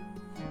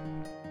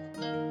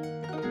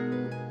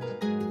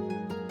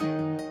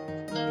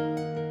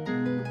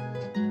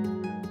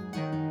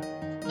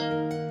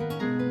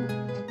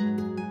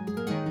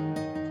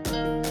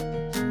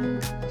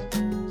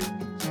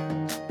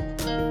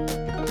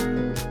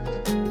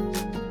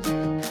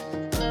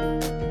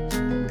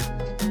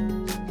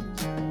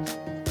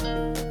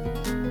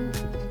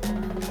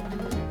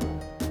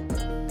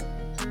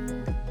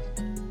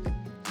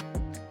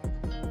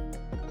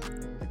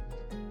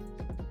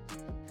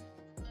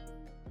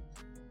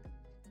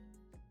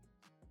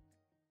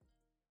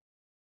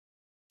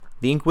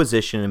 The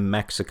Inquisition in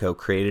Mexico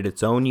created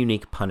its own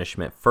unique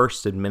punishment,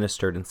 first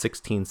administered in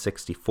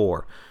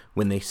 1664,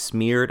 when they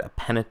smeared a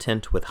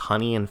penitent with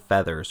honey and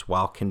feathers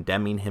while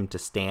condemning him to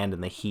stand in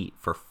the heat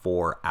for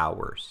 4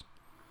 hours.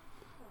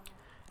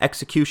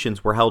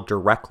 Executions were held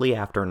directly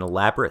after an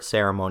elaborate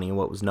ceremony in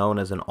what was known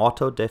as an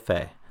auto de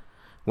fe.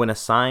 When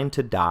assigned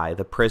to die,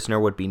 the prisoner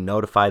would be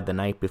notified the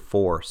night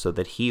before so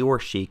that he or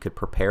she could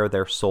prepare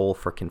their soul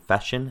for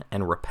confession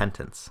and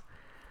repentance.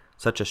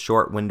 Such a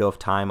short window of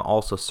time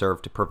also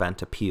served to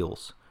prevent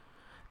appeals.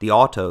 The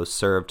autos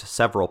served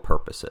several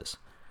purposes.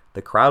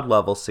 The crowd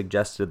levels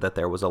suggested that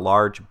there was a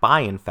large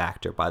buy-in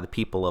factor by the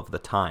people of the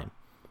time.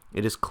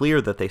 It is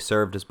clear that they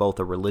served as both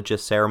a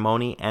religious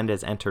ceremony and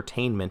as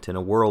entertainment in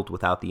a world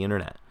without the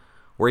internet,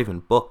 or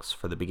even books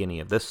for the beginning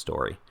of this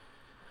story.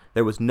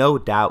 There was no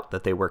doubt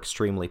that they were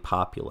extremely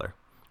popular.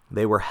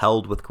 They were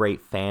held with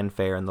great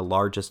fanfare in the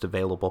largest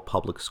available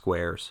public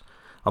squares.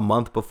 A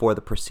month before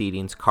the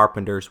proceedings,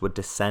 carpenters would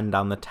descend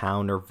on the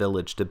town or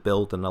village to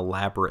build an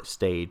elaborate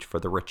stage for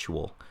the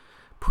ritual.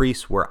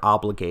 Priests were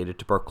obligated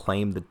to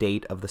proclaim the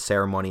date of the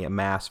ceremony at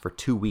Mass for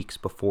 2 weeks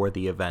before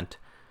the event.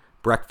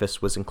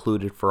 Breakfast was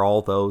included for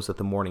all those at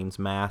the morning's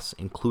Mass,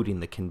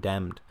 including the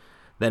condemned.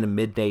 Then a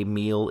midday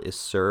meal is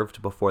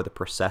served before the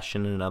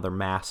procession and another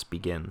Mass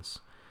begins.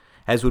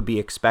 As would be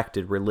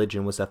expected,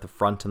 religion was at the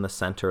front and the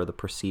center of the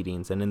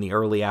proceedings, and in the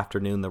early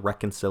afternoon the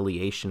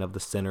reconciliation of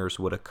the sinners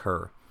would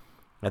occur.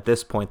 At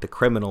this point, the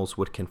criminals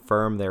would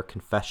confirm their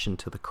confession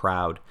to the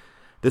crowd.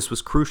 This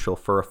was crucial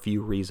for a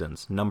few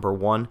reasons. Number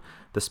one,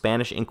 the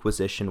Spanish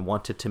Inquisition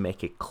wanted to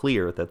make it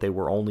clear that they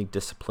were only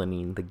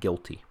disciplining the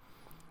guilty.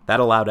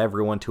 That allowed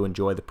everyone to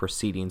enjoy the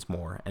proceedings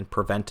more and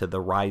prevented the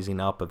rising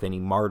up of any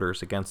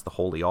martyrs against the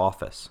Holy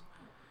Office.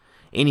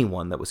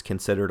 Anyone that was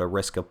considered a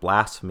risk of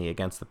blasphemy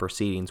against the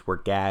proceedings were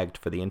gagged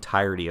for the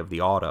entirety of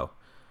the auto.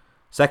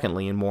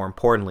 Secondly, and more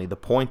importantly, the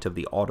point of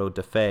the auto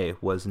de fe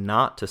was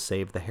not to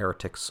save the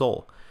heretic's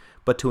soul,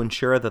 but to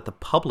ensure that the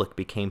public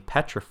became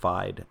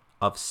petrified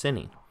of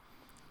sinning.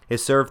 It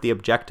served the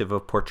objective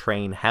of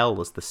portraying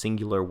hell as the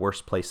singular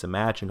worst place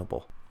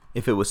imaginable.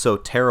 If it was so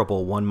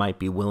terrible, one might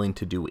be willing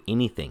to do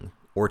anything,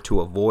 or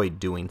to avoid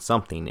doing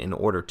something in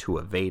order to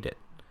evade it.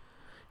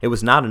 It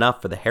was not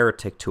enough for the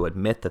heretic to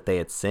admit that they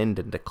had sinned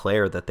and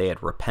declare that they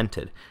had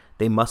repented.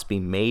 They must be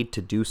made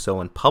to do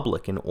so in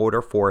public in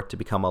order for it to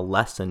become a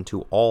lesson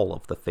to all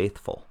of the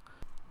faithful.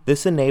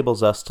 This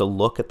enables us to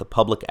look at the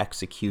public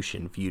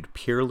execution viewed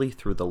purely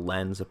through the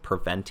lens of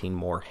preventing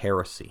more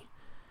heresy.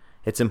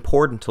 It's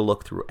important to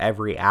look through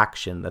every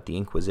action that the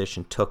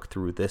Inquisition took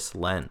through this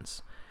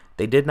lens.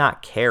 They did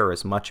not care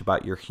as much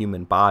about your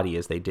human body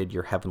as they did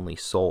your heavenly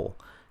soul,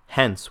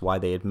 hence why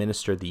they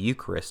administered the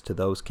Eucharist to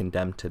those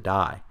condemned to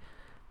die.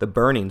 The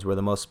burnings were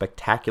the most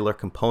spectacular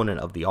component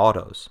of the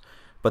autos,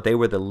 but they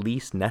were the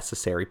least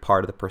necessary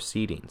part of the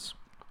proceedings.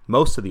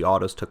 Most of the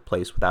autos took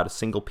place without a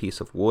single piece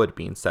of wood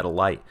being set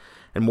alight,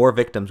 and more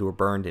victims were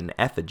burned in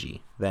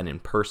effigy than in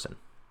person.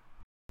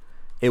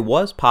 It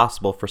was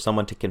possible for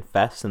someone to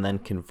confess and then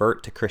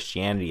convert to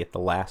Christianity at the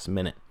last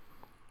minute.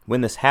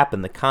 When this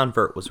happened, the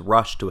convert was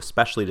rushed to a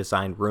specially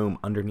designed room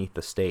underneath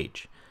the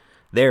stage.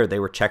 There they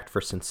were checked for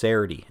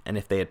sincerity, and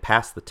if they had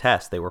passed the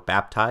test, they were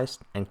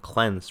baptized and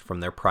cleansed from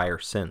their prior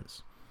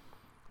sins.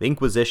 The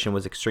Inquisition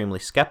was extremely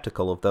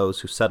skeptical of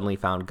those who suddenly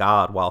found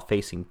God while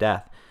facing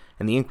death,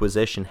 and the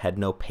Inquisition had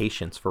no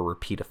patience for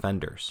repeat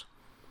offenders.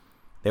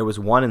 There was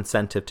one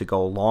incentive to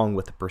go along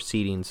with the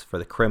proceedings for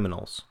the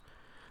criminals.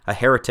 A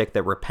heretic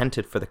that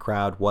repented for the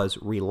crowd was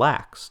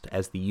relaxed,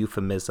 as the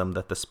euphemism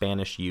that the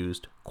Spanish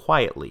used,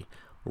 quietly,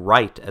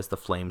 right as the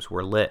flames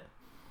were lit.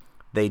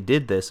 They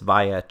did this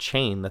via a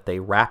chain that they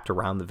wrapped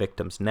around the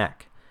victim's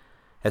neck.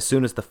 As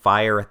soon as the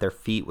fire at their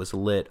feet was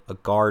lit, a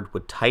guard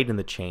would tighten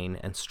the chain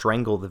and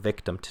strangle the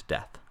victim to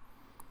death.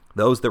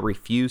 Those that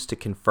refused to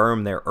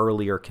confirm their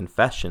earlier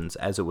confessions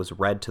as it was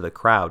read to the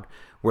crowd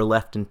were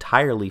left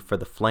entirely for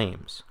the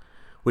flames,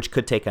 which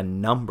could take a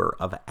number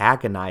of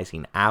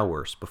agonizing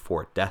hours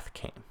before death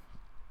came.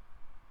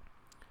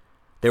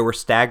 There were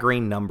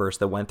staggering numbers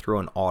that went through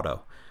an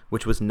auto,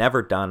 which was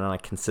never done on a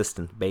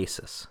consistent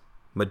basis.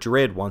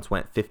 Madrid once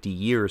went 50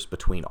 years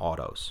between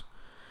autos.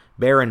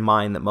 Bear in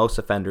mind that most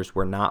offenders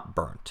were not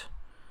burnt.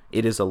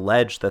 It is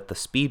alleged that the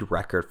speed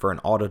record for an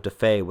auto de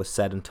fe was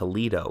set in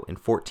Toledo in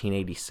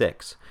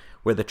 1486,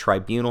 where the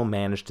tribunal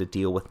managed to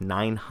deal with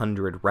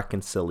 900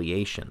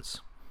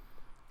 reconciliations.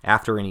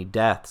 After any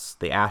deaths,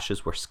 the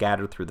ashes were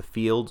scattered through the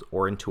fields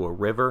or into a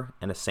river,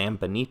 and a San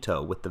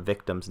Benito with the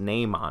victim's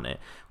name on it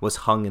was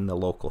hung in the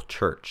local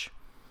church.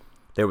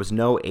 There was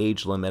no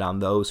age limit on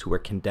those who were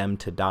condemned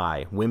to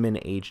die. Women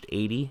aged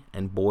 80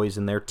 and boys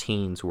in their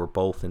teens were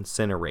both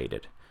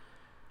incinerated.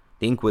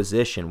 The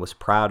Inquisition was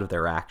proud of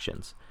their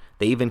actions.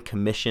 They even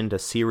commissioned a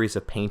series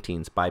of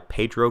paintings by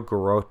Pedro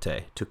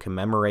Garrote to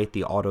commemorate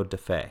the auto de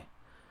fe.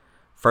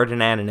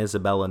 Ferdinand and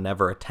Isabella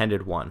never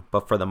attended one,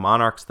 but for the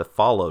monarchs that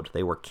followed,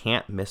 they were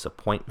can't-miss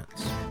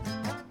appointments.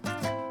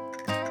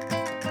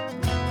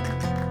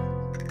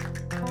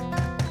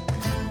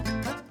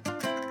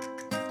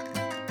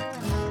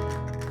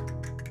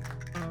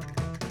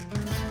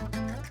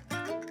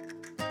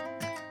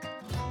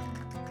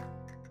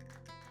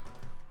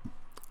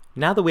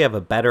 Now that we have a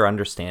better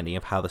understanding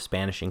of how the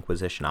Spanish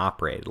Inquisition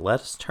operated,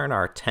 let us turn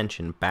our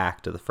attention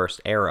back to the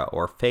first era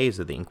or phase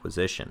of the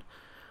Inquisition,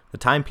 the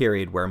time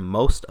period where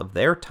most of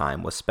their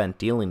time was spent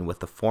dealing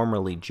with the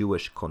formerly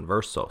Jewish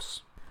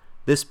conversos.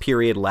 This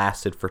period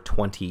lasted for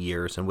 20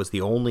 years and was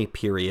the only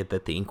period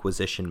that the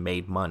Inquisition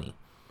made money.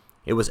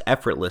 It was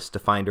effortless to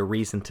find a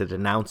reason to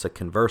denounce a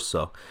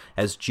converso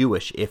as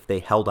Jewish if they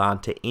held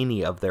on to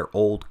any of their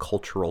old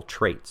cultural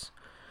traits.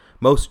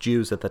 Most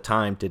Jews at the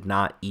time did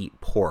not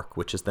eat pork,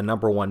 which is the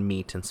number one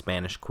meat in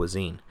Spanish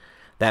cuisine.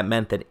 That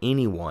meant that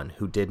anyone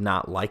who did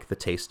not like the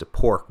taste of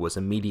pork was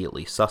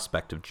immediately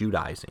suspect of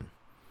Judaizing.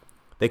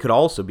 They could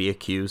also be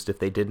accused if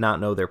they did not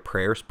know their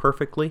prayers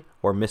perfectly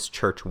or missed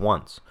church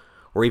once,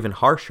 or even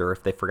harsher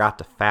if they forgot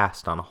to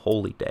fast on a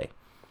holy day.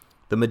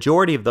 The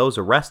majority of those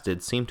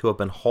arrested seem to have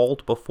been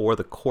hauled before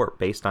the court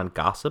based on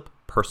gossip,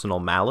 personal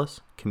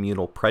malice,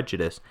 communal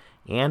prejudice,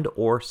 and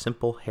or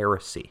simple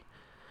heresy.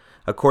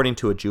 According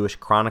to a Jewish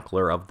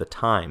chronicler of the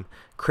time,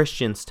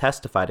 Christians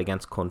testified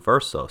against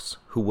conversos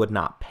who would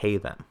not pay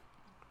them.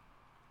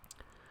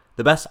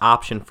 The best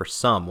option for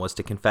some was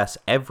to confess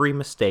every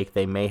mistake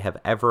they may have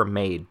ever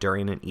made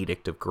during an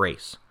Edict of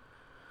Grace.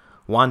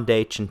 Juan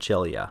de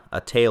Chinchilla,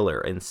 a tailor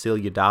in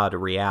Ciudad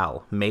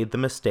Real, made the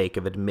mistake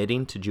of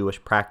admitting to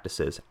Jewish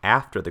practices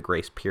after the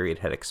grace period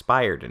had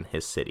expired in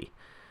his city.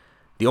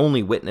 The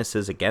only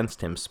witnesses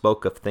against him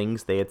spoke of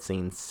things they had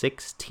seen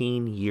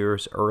 16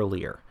 years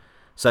earlier,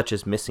 such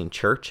as missing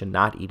church and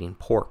not eating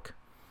pork.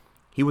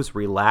 He was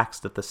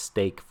relaxed at the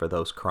stake for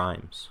those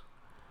crimes.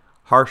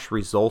 Harsh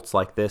results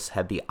like this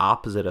had the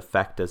opposite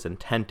effect as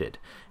intended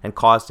and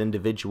caused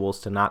individuals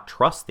to not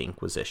trust the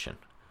Inquisition.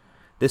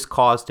 This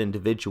caused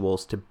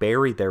individuals to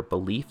bury their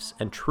beliefs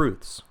and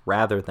truths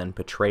rather than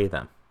betray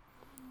them.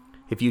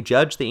 If you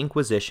judge the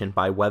Inquisition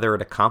by whether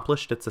it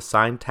accomplished its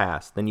assigned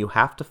task, then you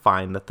have to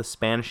find that the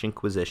Spanish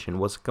Inquisition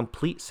was a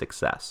complete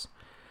success.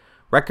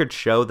 Records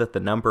show that the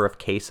number of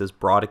cases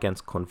brought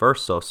against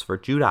conversos for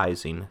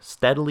Judaizing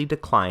steadily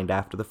declined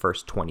after the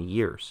first 20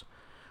 years,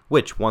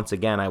 which, once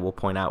again, I will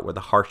point out were the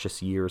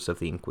harshest years of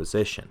the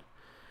Inquisition.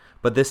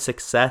 But this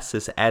success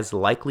is as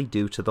likely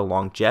due to the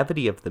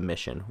longevity of the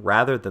mission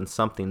rather than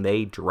something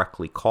they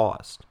directly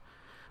caused.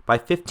 By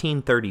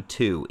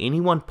 1532,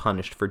 anyone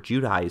punished for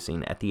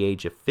Judaizing at the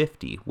age of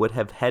 50 would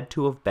have had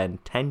to have been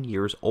 10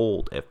 years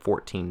old at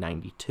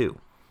 1492.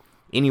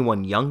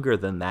 Anyone younger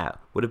than that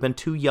would have been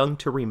too young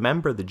to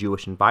remember the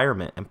Jewish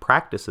environment and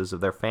practices of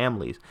their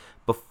families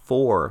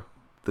before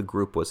the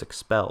group was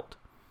expelled.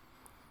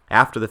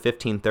 After the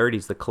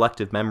 1530s, the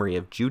collective memory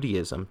of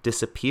Judaism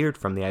disappeared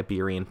from the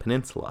Iberian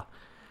Peninsula.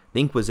 The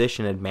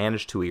Inquisition had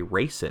managed to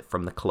erase it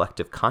from the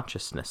collective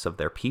consciousness of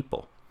their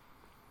people.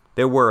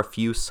 There were a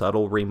few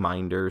subtle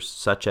reminders,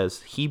 such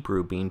as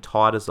Hebrew being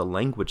taught as a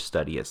language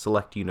study at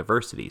select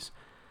universities,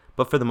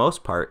 but for the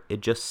most part, it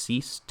just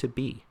ceased to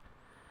be.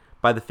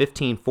 By the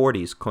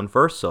 1540s,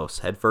 conversos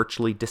had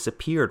virtually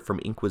disappeared from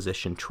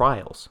Inquisition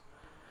trials.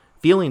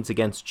 Feelings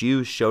against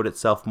Jews showed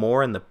itself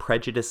more in the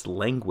prejudiced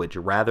language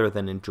rather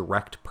than in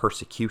direct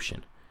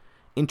persecution.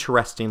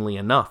 Interestingly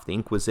enough, the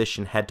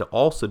Inquisition had to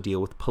also deal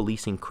with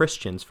policing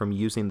Christians from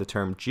using the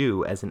term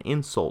Jew as an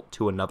insult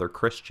to another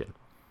Christian.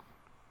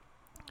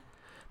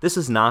 This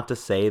is not to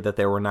say that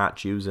there were not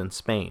Jews in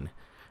Spain.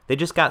 They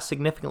just got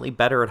significantly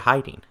better at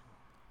hiding.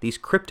 These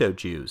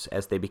crypto-Jews,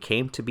 as they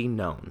became to be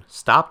known,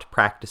 stopped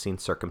practicing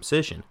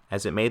circumcision,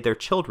 as it made their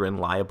children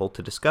liable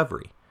to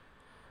discovery.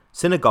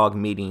 Synagogue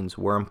meetings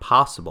were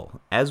impossible,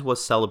 as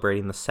was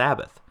celebrating the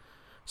Sabbath,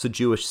 so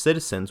Jewish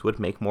citizens would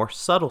make more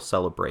subtle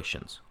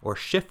celebrations, or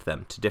shift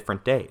them to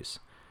different days.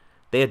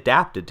 They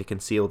adapted to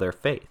conceal their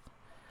faith.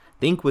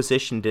 The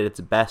Inquisition did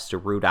its best to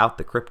root out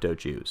the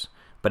crypto-Jews,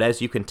 but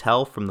as you can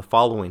tell from the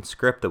following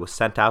script that was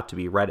sent out to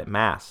be read at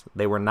Mass,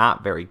 they were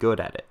not very good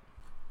at it.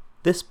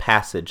 This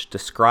passage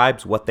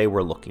describes what they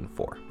were looking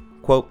for.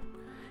 Quote,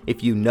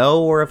 "If you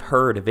know or have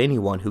heard of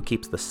anyone who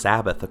keeps the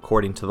Sabbath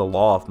according to the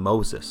law of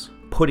Moses,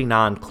 putting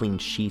on clean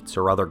sheets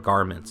or other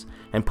garments,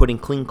 and putting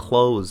clean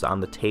clothes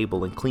on the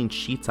table and clean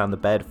sheets on the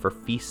bed for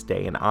feast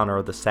day in honor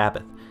of the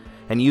Sabbath,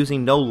 and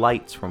using no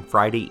lights from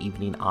Friday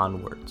evening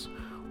onwards,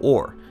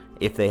 or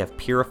if they have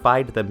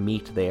purified the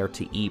meat they are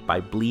to eat by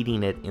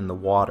bleeding it in the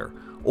water,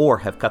 or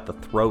have cut the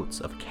throats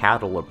of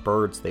cattle or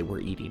birds they were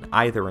eating,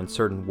 either in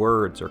certain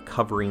words or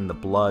covering the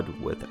blood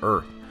with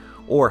earth,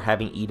 or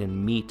having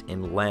eaten meat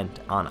in Lent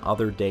on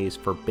other days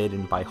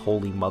forbidden by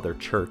Holy Mother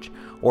Church,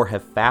 or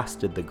have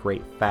fasted the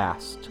great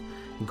fast,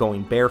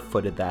 going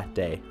barefooted that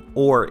day,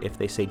 or if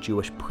they say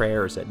Jewish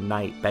prayers at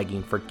night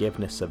begging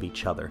forgiveness of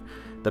each other,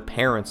 the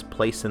parents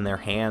placing their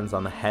hands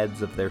on the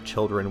heads of their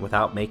children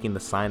without making the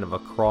sign of a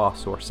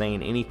cross or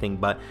saying anything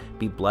but,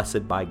 'Be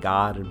blessed by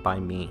God and by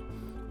me,'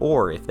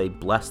 or if they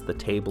bless the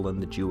table in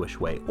the Jewish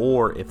way,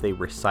 or if they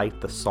recite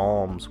the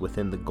Psalms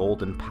within the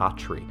Golden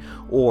Patri,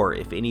 or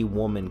if any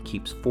woman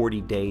keeps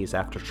 40 days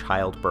after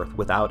childbirth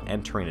without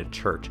entering a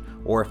church,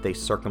 or if they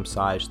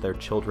circumcise their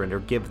children or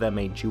give them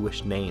a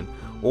Jewish name,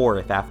 or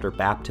if after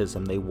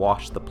baptism they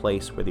wash the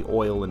place where the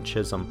oil and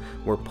chrism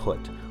were put,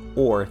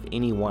 or if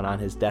anyone on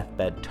his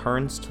deathbed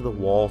turns to the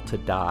wall to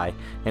die,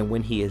 and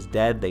when he is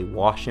dead they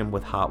wash him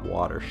with hot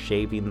water,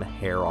 shaving the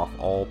hair off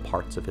all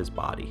parts of his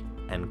body."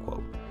 End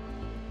quote.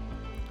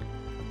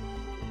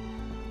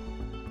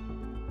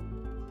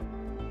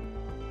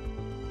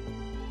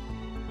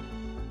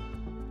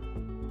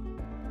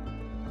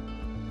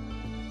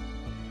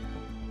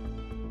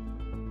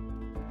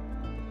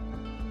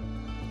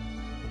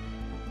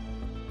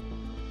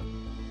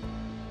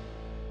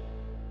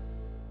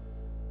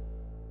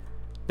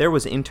 There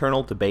was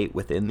internal debate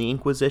within the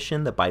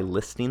Inquisition that by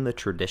listing the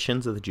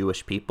traditions of the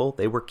Jewish people,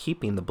 they were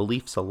keeping the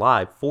beliefs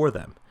alive for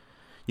them.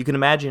 You can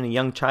imagine a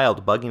young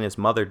child bugging his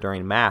mother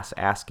during Mass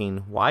asking,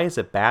 "Why is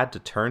it bad to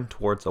turn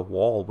towards a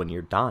wall when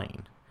you're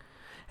dying?"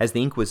 As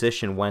the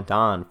Inquisition went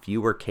on,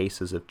 fewer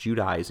cases of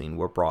Judaizing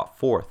were brought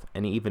forth,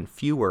 and even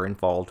fewer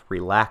involved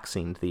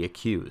relaxing the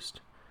accused.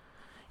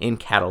 In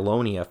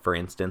Catalonia, for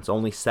instance,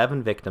 only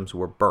 7 victims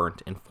were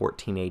burnt in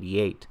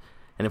 1488,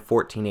 and in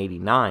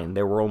 1489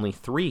 there were only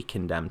 3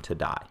 condemned to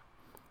die.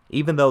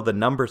 Even though the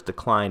numbers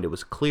declined, it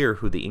was clear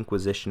who the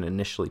Inquisition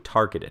initially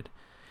targeted.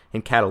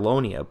 In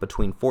Catalonia,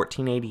 between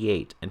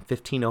 1488 and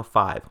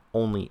 1505,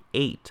 only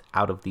 8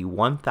 out of the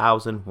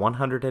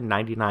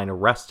 1,199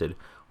 arrested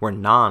were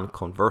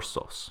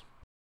non-conversos.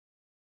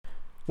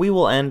 We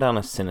will end on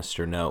a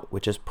sinister note,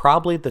 which is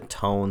probably the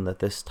tone that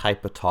this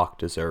type of talk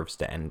deserves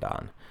to end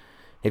on.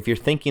 If you're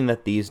thinking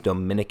that these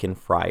Dominican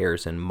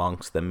friars and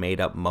monks that made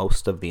up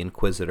most of the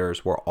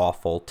inquisitors were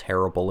awful,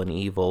 terrible, and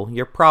evil,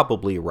 you're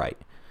probably right.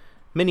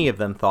 Many of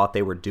them thought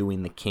they were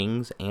doing the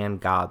king's and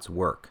God's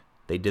work.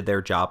 They did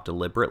their job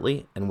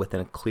deliberately and within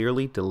a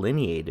clearly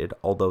delineated,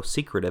 although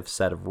secretive,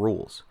 set of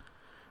rules.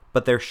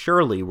 But there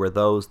surely were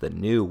those that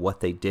knew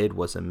what they did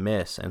was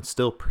amiss and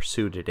still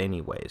pursued it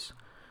anyways.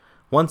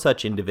 One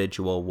such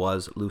individual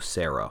was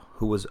Lucero,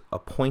 who was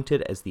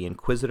appointed as the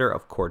Inquisitor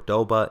of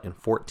Cordoba in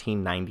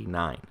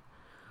 1499.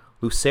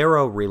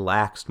 Lucero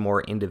relaxed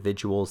more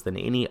individuals than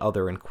any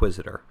other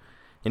inquisitor.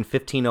 In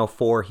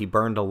 1504, he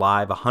burned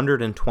alive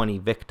 120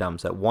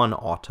 victims at one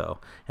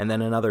auto, and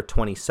then another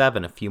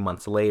 27 a few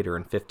months later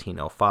in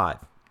 1505.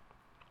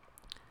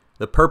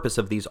 The purpose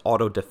of these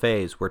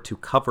auto-da-fés were to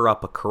cover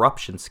up a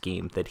corruption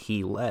scheme that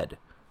he led.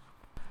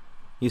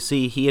 You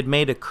see, he had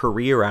made a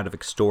career out of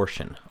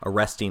extortion,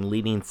 arresting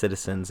leading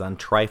citizens on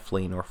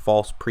trifling or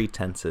false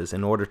pretenses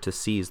in order to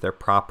seize their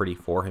property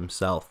for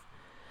himself.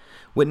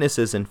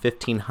 Witnesses in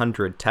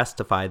 1500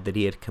 testified that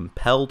he had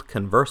compelled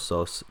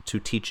conversos to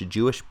teach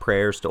Jewish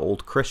prayers to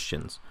old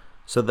Christians,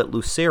 so that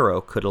Lucero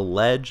could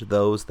allege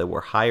those that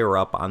were higher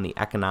up on the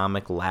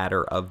economic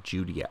ladder of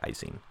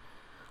Judaizing.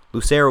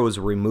 Lucero was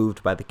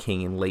removed by the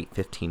king in late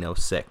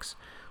 1506,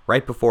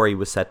 right before he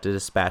was set to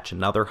dispatch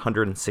another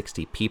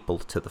 160 people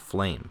to the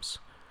flames.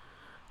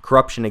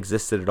 Corruption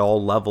existed at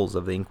all levels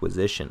of the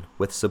Inquisition,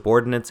 with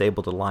subordinates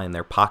able to line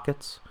their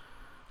pockets,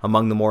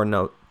 Among the more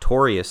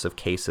notorious of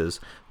cases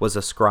was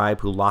a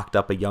scribe who locked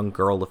up a young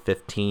girl of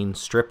 15,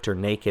 stripped her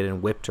naked,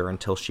 and whipped her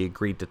until she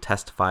agreed to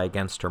testify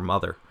against her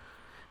mother.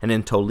 And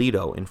in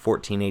Toledo, in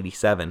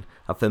 1487,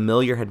 a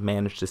familiar had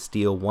managed to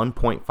steal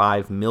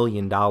 $1.5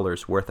 million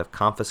worth of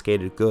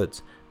confiscated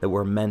goods that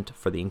were meant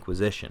for the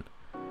Inquisition.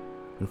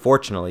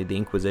 Unfortunately, the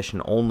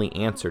Inquisition only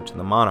answered to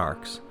the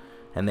monarchs,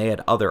 and they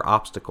had other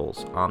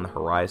obstacles on the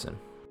horizon.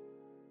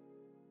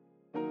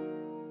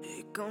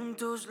 Con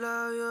tus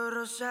labios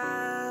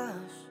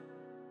rosados,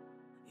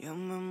 yo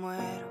me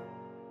muero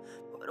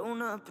por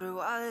una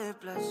prueba de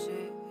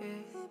placer.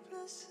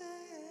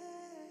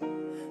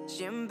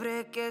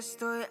 Siempre que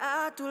estoy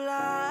a tu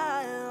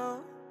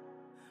lado,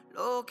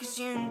 lo que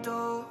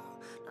siento,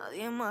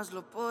 nadie más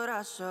lo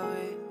podrá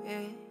saber.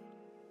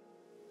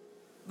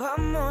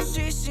 Vamos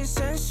y sin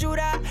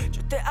censura,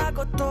 yo te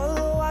hago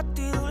todo a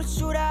ti,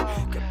 dulzura.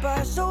 ¿Qué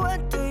pasó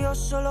entre yo?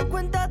 Solo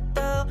cuéntate.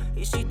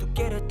 Y si tú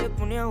quieres te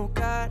pone a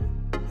buscar.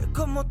 Es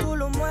como tú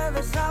lo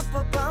mueves,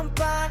 rapa, pam,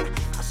 pam,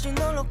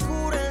 haciendo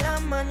locura en la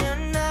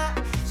mañana.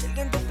 Si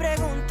alguien te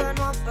pregunta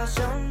no ha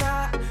pasado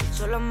nada,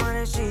 solo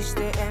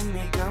amaneciste en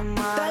mi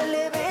cama.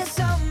 Dale,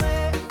 bésame.